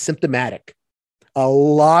 This is symptomatic. A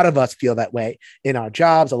lot of us feel that way in our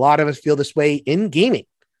jobs. A lot of us feel this way in gaming.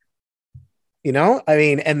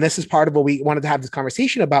 And this is part of what we wanted to have this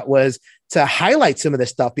conversation about, was to highlight some of this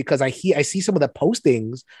stuff because I see some of the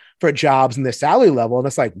postings for jobs and their salary level. And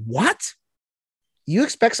it's like, what? You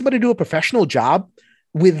expect somebody to do a professional job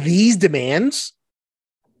with these demands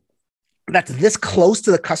that's this close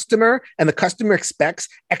to the customer, and the customer expects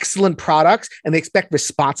excellent products and they expect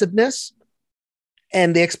responsiveness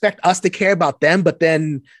and they expect us to care about them. But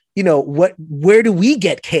then, where do we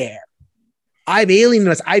get care? I've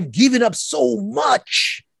alienated us. I've given up so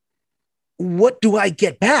much. What do I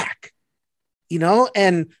get back?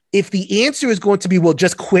 And if the answer is going to be, well,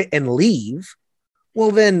 just quit and leave,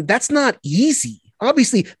 well, then that's not easy.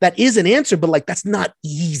 Obviously, that is an answer, but like, that's not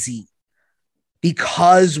easy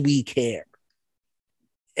because we care.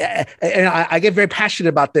 And I get very passionate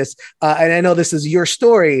about this. And I know this is your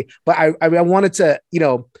story, but I wanted to,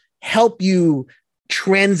 help you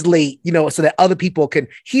translate, so that other people can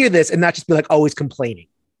hear this and not just be like always complaining.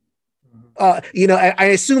 I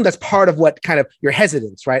assume that's part of what kind of your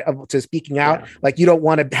hesitance, right, to speaking out. Yeah. Like you don't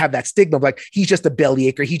want to have that stigma of like, he's just a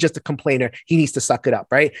bellyacher, he's just a complainer, he needs to suck it up,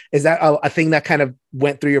 right? Is that a thing that kind of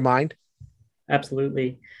went through your mind?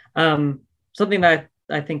 Absolutely. Something that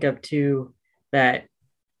I think of too, that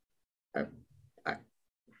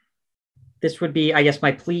this would be, I guess,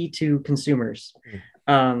 my plea to consumers.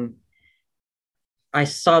 I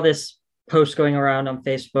saw this post going around on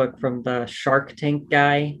Facebook from the Shark Tank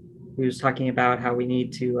guy who's talking about how we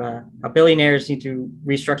need to, how billionaires need to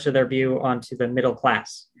restructure their view onto the middle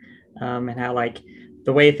class, and how like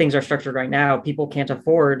the way things are structured right now, people can't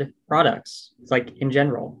afford products. It's like in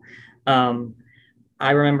general.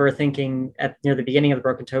 I remember thinking at near the beginning of the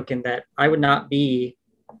Broken Token that I would not be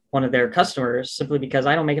one of their customers simply because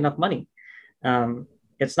I don't make enough money.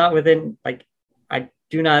 It's not within, like, I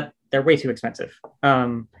do not, they're way too expensive.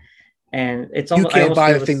 And it's almost, you can't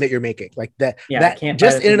buy the thing that you're making, like that. Yeah, that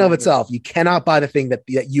just in and of itself, you cannot buy the thing that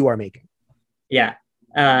you are making. Yeah,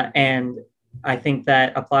 and I think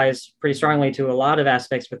that applies pretty strongly to a lot of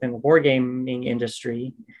aspects within the board gaming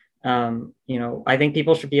industry. I think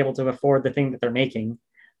people should be able to afford the thing that they're making.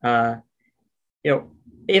 If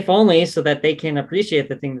only so that they can appreciate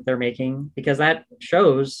the thing that they're making, because that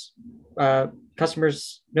shows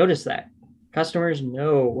customers notice that. Customers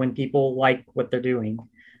know when people like what they're doing.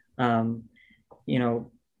 Near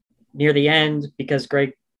the end, because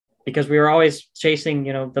we were always chasing,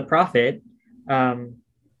 the profit, there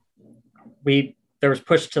was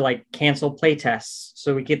push to like cancel play tests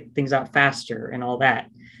so we get things out faster and all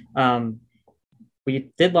that.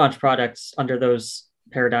 We did launch products under those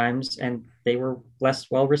paradigms and they were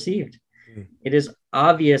less well received. It is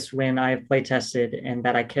obvious when I've play tested and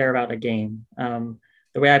that I care about a game.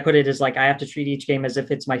 The way I put it is like, I have to treat each game as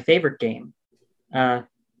if it's my favorite game,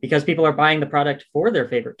 because people are buying the product for their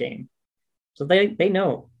favorite game. So they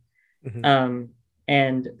know. Mm-hmm.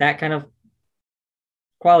 And that kind of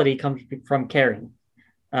quality comes from caring.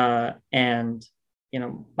 And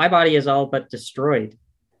my body is all but destroyed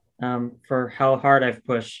for how hard I've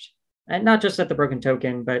pushed, and not just at the Broken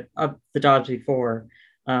Token, but of the jobs before,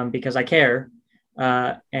 because I care,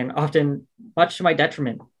 and often much to my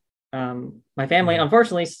detriment. My family,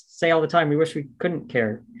 unfortunately, say all the time, we wish we couldn't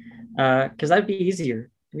care, because that'd be easier.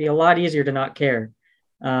 It'd be a lot easier to not care.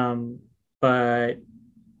 But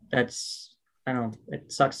that's, I don't know,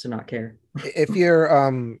 it sucks to not care. If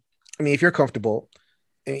you're, if you're comfortable,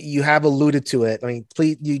 you have alluded to it.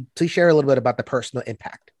 Please share a little bit about the personal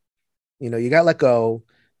impact. You got let go.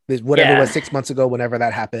 whatever it was 6 months ago, whenever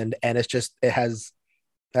that happened, and it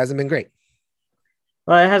hasn't been great.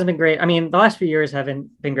 Well, it hasn't been great. I mean, the last few years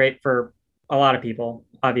haven't been great for a lot of people,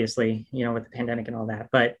 obviously, with the pandemic and all that.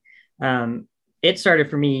 But it started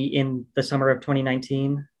for me in the summer of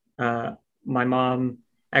 2019. My mom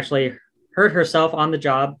actually hurt herself on the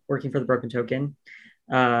job working for the Broken Token,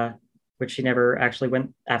 which she never actually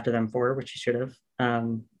went after them for, which she should have.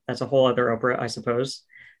 That's a whole other Oprah, I suppose.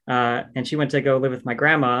 And she went to go live with my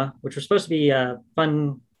grandma, which was supposed to be a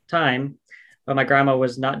fun time, but my grandma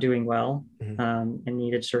was not doing well, and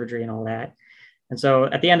needed surgery and all that. And so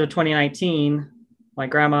at the end of 2019, my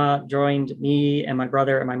grandma joined me and my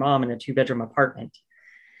brother and my mom in a 2-bedroom apartment.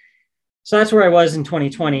 So that's where I was in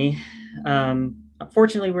 2020.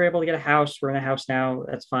 Unfortunately, we were able to get a house. We're in a house now.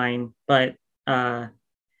 That's fine. But that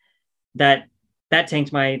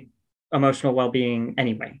tanked my emotional well-being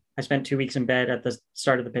anyway. I spent 2 weeks in bed at the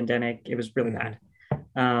start of the pandemic. It was really bad.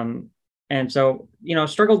 And so,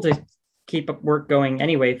 struggled to keep work going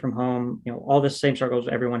anyway from home, all the same struggles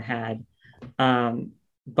everyone had.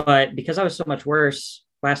 But because I was so much worse,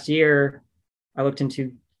 last year, I looked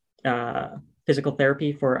into physical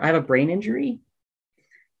therapy I have a brain injury.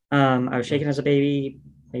 I was shaken as a baby,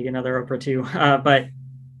 maybe another Oprah too. But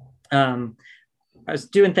I was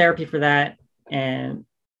doing therapy for that. And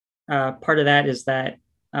part of that is that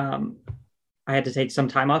I had to take some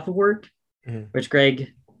time off of work, which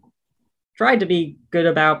Greg tried to be good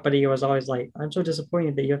about, but he was always like, I'm so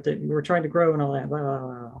disappointed that you were trying to grow and all that. Blah, blah,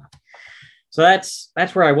 blah. So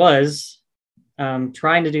that's where I was,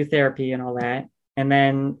 trying to do therapy and all that. And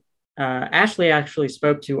then Ashley actually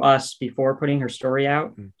spoke to us before putting her story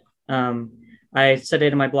out. I said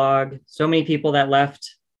it in my blog. So many people that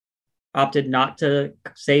left opted not to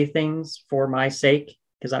say things for my sake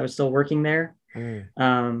because I was still working there.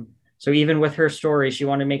 So even with her story, she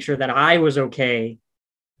wanted to make sure that I was okay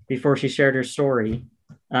before she shared her story.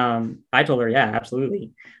 I told her, yeah,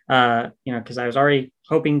 absolutely. Because I was already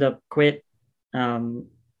hoping to quit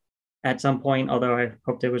at some point, although I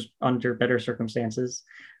hoped it was under better circumstances.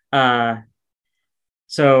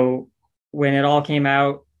 So when it all came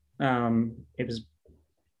out, it was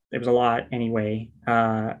a lot anyway.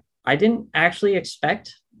 I didn't actually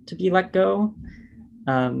expect to be let go.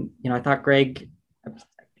 I thought Greg,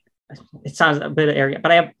 it sounds a bit arrogant,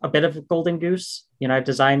 but I have a bit of a golden goose. I've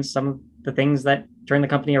designed some of the things that turn the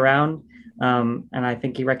company around. And I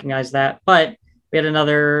think he recognized that. But we had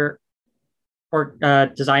another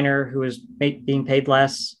designer who was being paid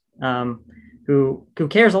less, who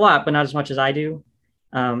cares a lot, but not as much as I do.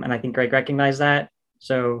 And I think Greg recognized that.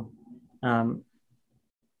 So, I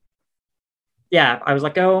was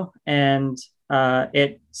let go, and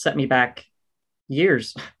it set me back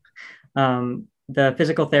years. The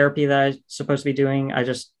physical therapy that I was supposed to be doing, I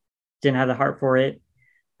just didn't have the heart for it.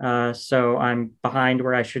 So I'm behind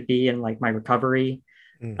where I should be in my recovery.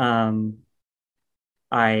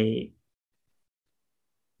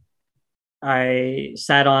 I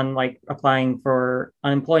sat on applying for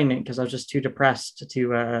unemployment because I was just too depressed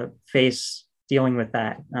to face dealing with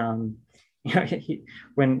that. When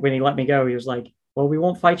he let me go, he was like, well, we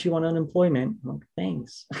won't fight you on unemployment. I'm like,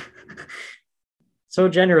 thanks. So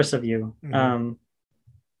generous of you. And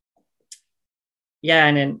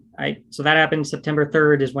then so that happened September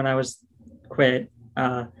 3rd is when I was quit.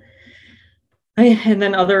 And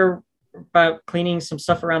then about cleaning some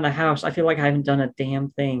stuff around the house. I feel like I haven't done a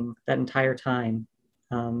damn thing that entire time.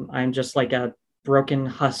 I'm just like a broken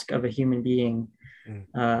husk of a human being,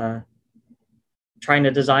 trying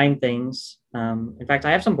to design things. In fact,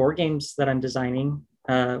 I have some board games that I'm designing,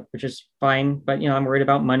 which is fine, but I'm worried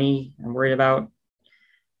about money. I'm worried about,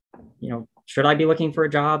 should I be looking for a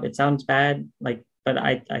job? It sounds bad, but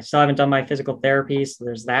I still haven't done my physical therapy, so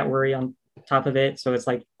there's that worry on top of it. So it's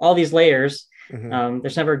all these layers.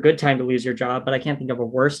 There's never a good time to lose your job, but I can't think of a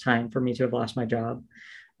worse time for me to have lost my job.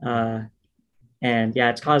 And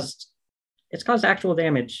it's caused actual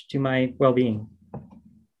damage to my well-being.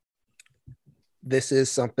 This is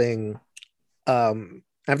something I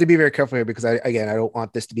have to be very careful here because I don't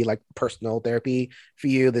want this to be personal therapy for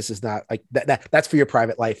you. This is not that's for your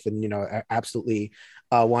private life. And, I absolutely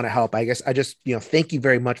want to help. I guess I just, thank you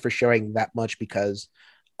very much for sharing that much because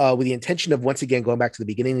with the intention of, once again, going back to the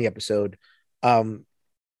beginning of the episode,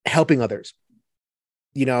 helping others,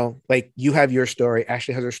 you have your story,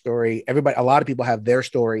 Ashley has her story, a lot of people have their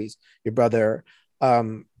stories, your brother.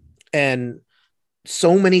 And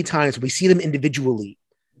so many times we see them individually,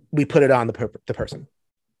 we put it on the person.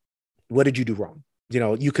 What did you do wrong?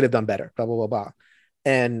 You could have done better, blah, blah, blah, blah.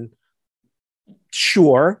 And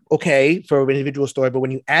sure, okay, for an individual story, but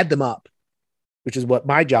when you add them up, which is what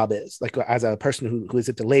my job is. Like as a person who is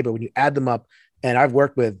into labor, when you add them up, and I've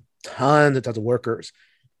worked with tons and tons of workers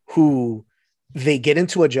who they get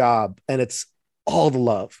into a job and it's all the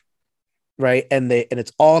love, right? And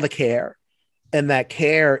it's all the care, and that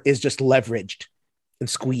care is just leveraged and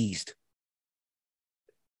squeezed,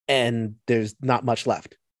 and there's not much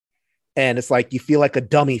left. And it's like you feel like a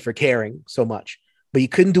dummy for caring so much, but you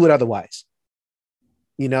couldn't do it otherwise.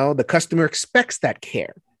 The customer expects that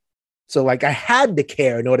care. So like I had to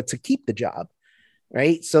care in order to keep the job,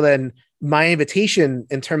 right? So then my invitation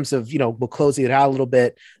in terms of, we'll closing it out a little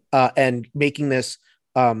bit and making this,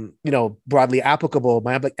 broadly applicable.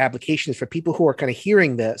 My application is for people who are kind of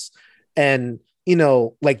hearing this and,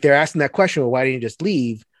 like they're asking that question, well, why didn't you just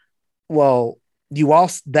leave? Well,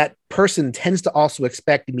 that person tends to also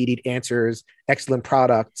expect immediate answers, excellent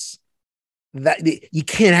products. That you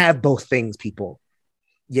can't have both things, people.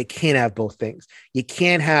 You can't have both things. You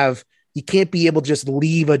can't be able to just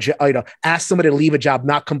leave a job, ask somebody to leave a job,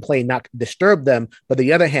 not complain, not disturb them. But on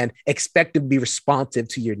the other hand, expect them to be responsive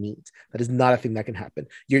to your needs. That is not a thing that can happen.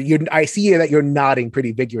 I see that you're nodding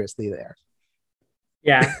pretty vigorously there.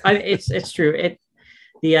 Yeah, it's true.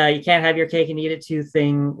 You can't have your cake and eat it too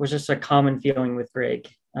thing was just a common feeling with Greg.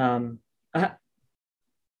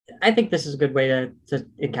 I think this is a good way to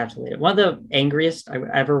encapsulate it. One of the angriest I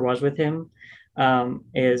ever was with him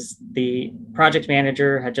is the project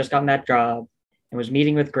manager had just gotten that job and was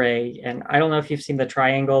meeting with Greg. And I don't know if you've seen the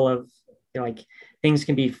triangle of like things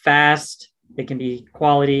can be fast, they can be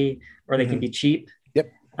quality, or they can be cheap.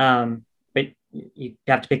 Yep. But you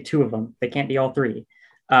have to pick two of them. They can't be all three.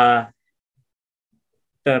 The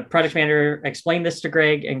project manager explained this to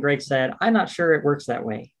Greg, and Greg said, "I'm not sure it works that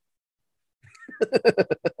way."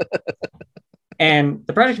 And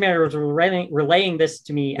the project manager was relaying this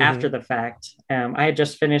to me after the fact. I had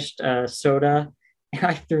just finished a soda, and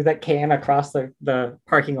I threw that can across the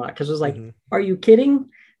parking lot because it was like, "Are you kidding?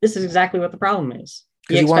 This is exactly what the problem is."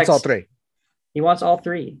 Because he wants all three. He wants all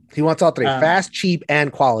three. He wants all three: fast, cheap,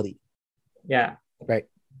 and quality. Yeah. Right.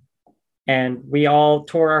 And we all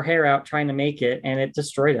tore our hair out trying to make it, and it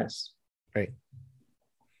destroyed us. Right.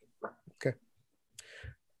 Okay.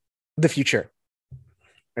 The future.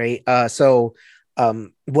 Right. You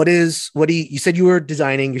said you were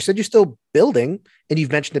designing, you said you're still building, and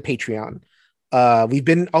you've mentioned the Patreon. We've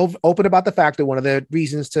been open about the fact that one of the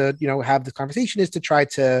reasons to, have this conversation is to try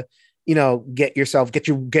to, get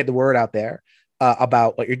the word out there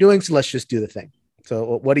about what you're doing. So let's just do the thing.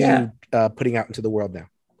 So what are you putting out into the world now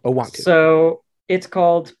or want to? So it's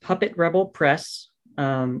called Puppet Rebel Press.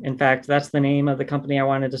 In fact, that's the name of the company I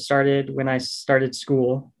wanted to start when I started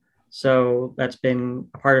school. So that's been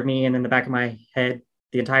a part of me and in the back of my head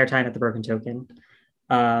the entire time at the Broken Token.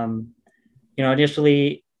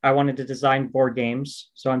 Initially I wanted to design board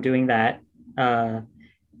games. So I'm doing that,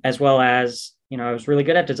 as well as, I was really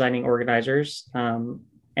good at designing organizers,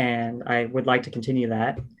 and I would like to continue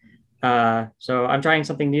that. So I'm trying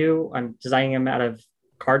something new. I'm designing them out of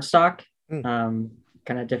cardstock, kind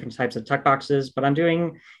of different types of tuck boxes, but I'm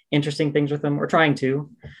doing interesting things with them, or trying to.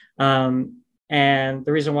 And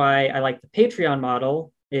the reason why I like the Patreon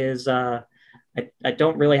model is I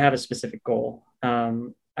don't really have a specific goal.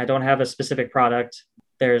 I don't have a specific product.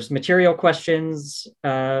 There's material questions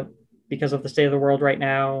because of the state of the world right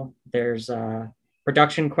now. There's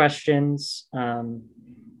production questions.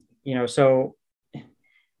 So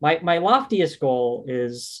my loftiest goal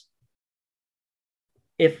is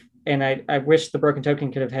I wish the Broken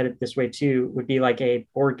Token could have headed this way too, would be like a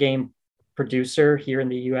board game producer here in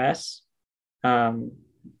the US. From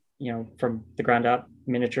the ground up,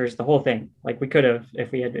 miniatures, the whole thing. Like we could have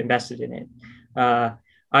if we had invested in it.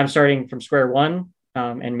 I'm starting from square one,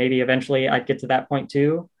 and maybe eventually I'd get to that point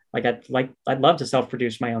too. I'd love to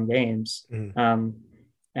self-produce my own games,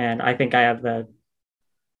 and I think I have the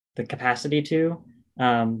capacity to.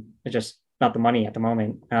 It's just not the money at the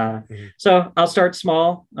moment. So I'll start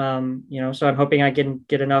small. So I'm hoping I can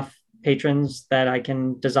get enough patrons that I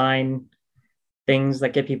can design things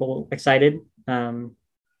that get people excited.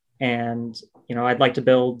 I'd like to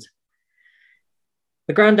build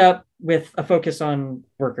the ground up with a focus on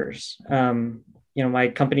workers. My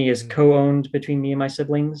company is co-owned between me and my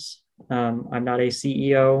siblings. I'm not a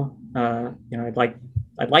CEO.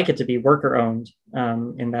 I'd like it to be worker owned,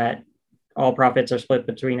 in that all profits are split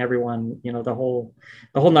between everyone, the whole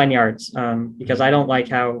 9 yards. Because I don't like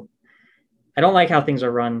how things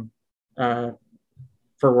are run for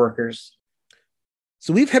workers.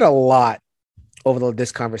 So we've hit a lot over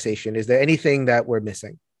this conversation. Is there anything that we're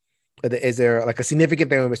missing? Is there like a significant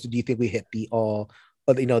thing we're missing? Do you think we hit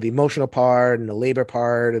the emotional part and the labor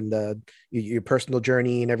part and your personal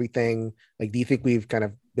journey and everything? Like, do you think we've kind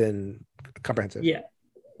of been comprehensive? Yeah,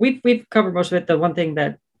 we've covered most of it. The one thing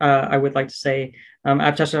that I would like to say,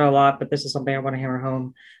 I've touched on it a lot, but this is something I want to hammer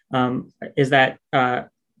home, is that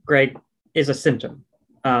Greg is a symptom.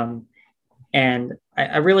 And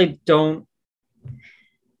I really don't,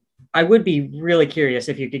 I would be really curious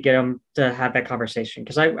if you could get him to have that conversation,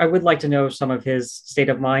 because I would like to know some of his state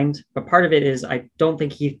of mind. But part of it is I don't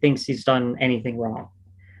think he thinks he's done anything wrong.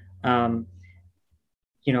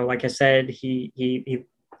 Like I said, he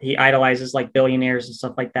idolizes like billionaires and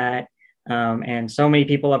stuff like that. And so many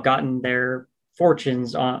people have gotten their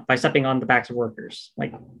fortunes by stepping on the backs of workers.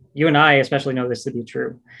 Like you and I especially know this to be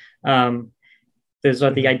true. Those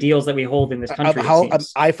are the ideals that we hold in this country.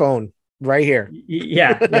 iPhone right here.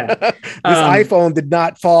 Yeah. This iPhone did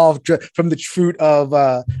not fall from the fruit of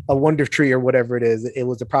a wonder tree or whatever it is. It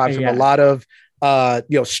was a product from a lot of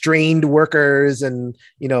strained workers, and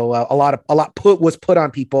a lot was put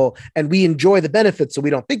on people, and we enjoy the benefits, so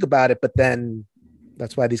we don't think about it. But then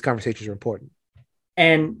that's why these conversations are important.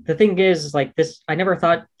 And the thing is, like this, I never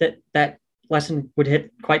thought that lesson would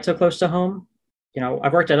hit quite so close to home.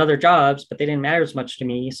 I've worked at other jobs, but they didn't matter as much to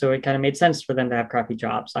me. So it kind of made sense for them to have crappy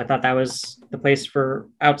jobs. I thought that was the place for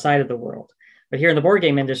outside of the world. But here in the board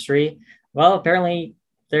game industry, well, apparently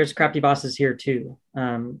there's crappy bosses here too.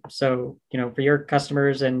 So, for your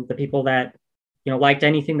customers and the people that, liked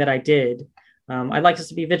anything that I did, I'd like us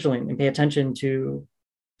to be vigilant and pay attention to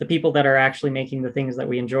the people that are actually making the things that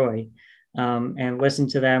we enjoy, and listen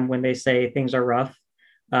to them when they say things are rough.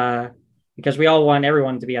 Because we all want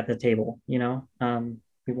everyone to be at the table, we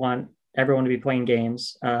want everyone to be playing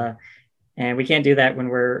games. And we can't do that when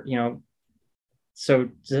we're, so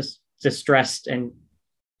distressed and,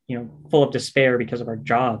 full of despair because of our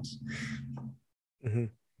jobs. Mm-hmm.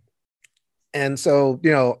 And so,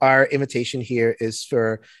 our invitation here is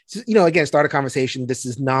for, again, start a conversation. This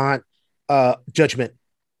is not judgment,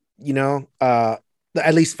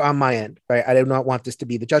 at least on my end, right? I do not want this to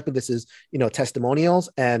be the judgment. This is, testimonials.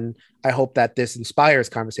 And I hope that this inspires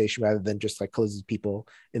conversation rather than just like closes people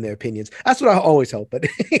in their opinions. That's what I always hope, but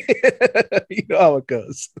you know how it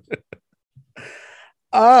goes.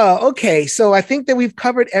 Okay. So I think that we've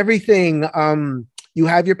covered everything. You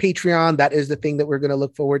have your Patreon. That is the thing that we're going to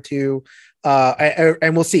look forward to.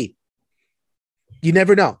 And we'll see. You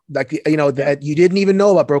never know. Like, that you didn't even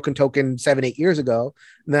know about Broken Token 7-8 years ago.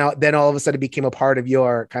 Then all of a sudden it became a part of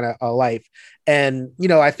your kind of life. And,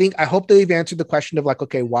 I hope that we've answered the question of like,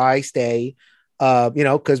 okay, why stay?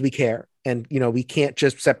 Because we care. And, we can't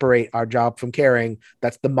just separate our job from caring.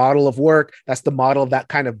 That's the model of work. That's the model of that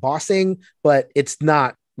kind of bossing, but it's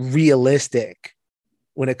not realistic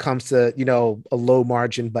when it comes to, a low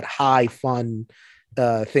margin, but high fun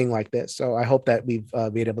thing like this. So I hope that we've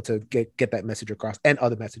been able to get that message across, and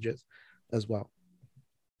other messages as well.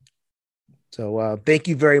 So thank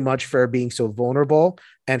you very much for being so vulnerable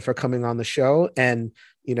and for coming on the show. And,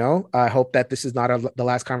 I hope that this is not the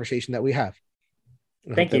last conversation that we have.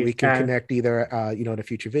 Thank you. That we can connect either, in a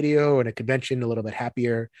future video or in a convention, a little bit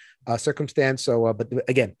happier circumstance. So, but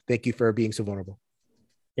again, thank you for being so vulnerable.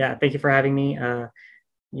 Yeah. Thank you for having me.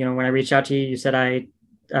 When I reached out to you, you said I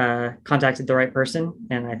contacted the right person,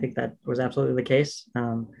 and I think that was absolutely the case.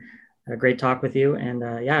 A great talk with you, and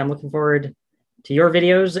I'm looking forward to your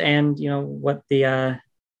videos and what the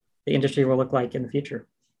industry will look like in the future.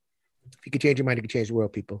 If you could change your mind, you could change the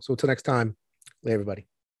world, people. So until next time, bye everybody.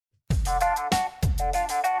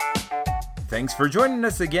 Thanks for joining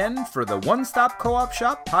us again for the One Stop Co-op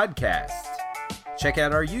Shop podcast. Check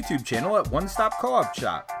out our YouTube channel at One Stop Co-op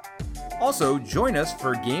Shop. Also, join us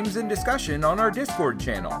for games and discussion on our Discord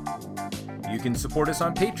channel. You can support us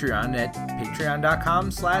on Patreon at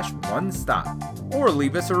patreon.com/onestop, or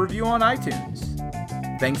leave us a review on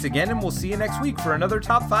iTunes. Thanks again, and we'll see you next week for another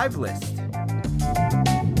Top 5 list.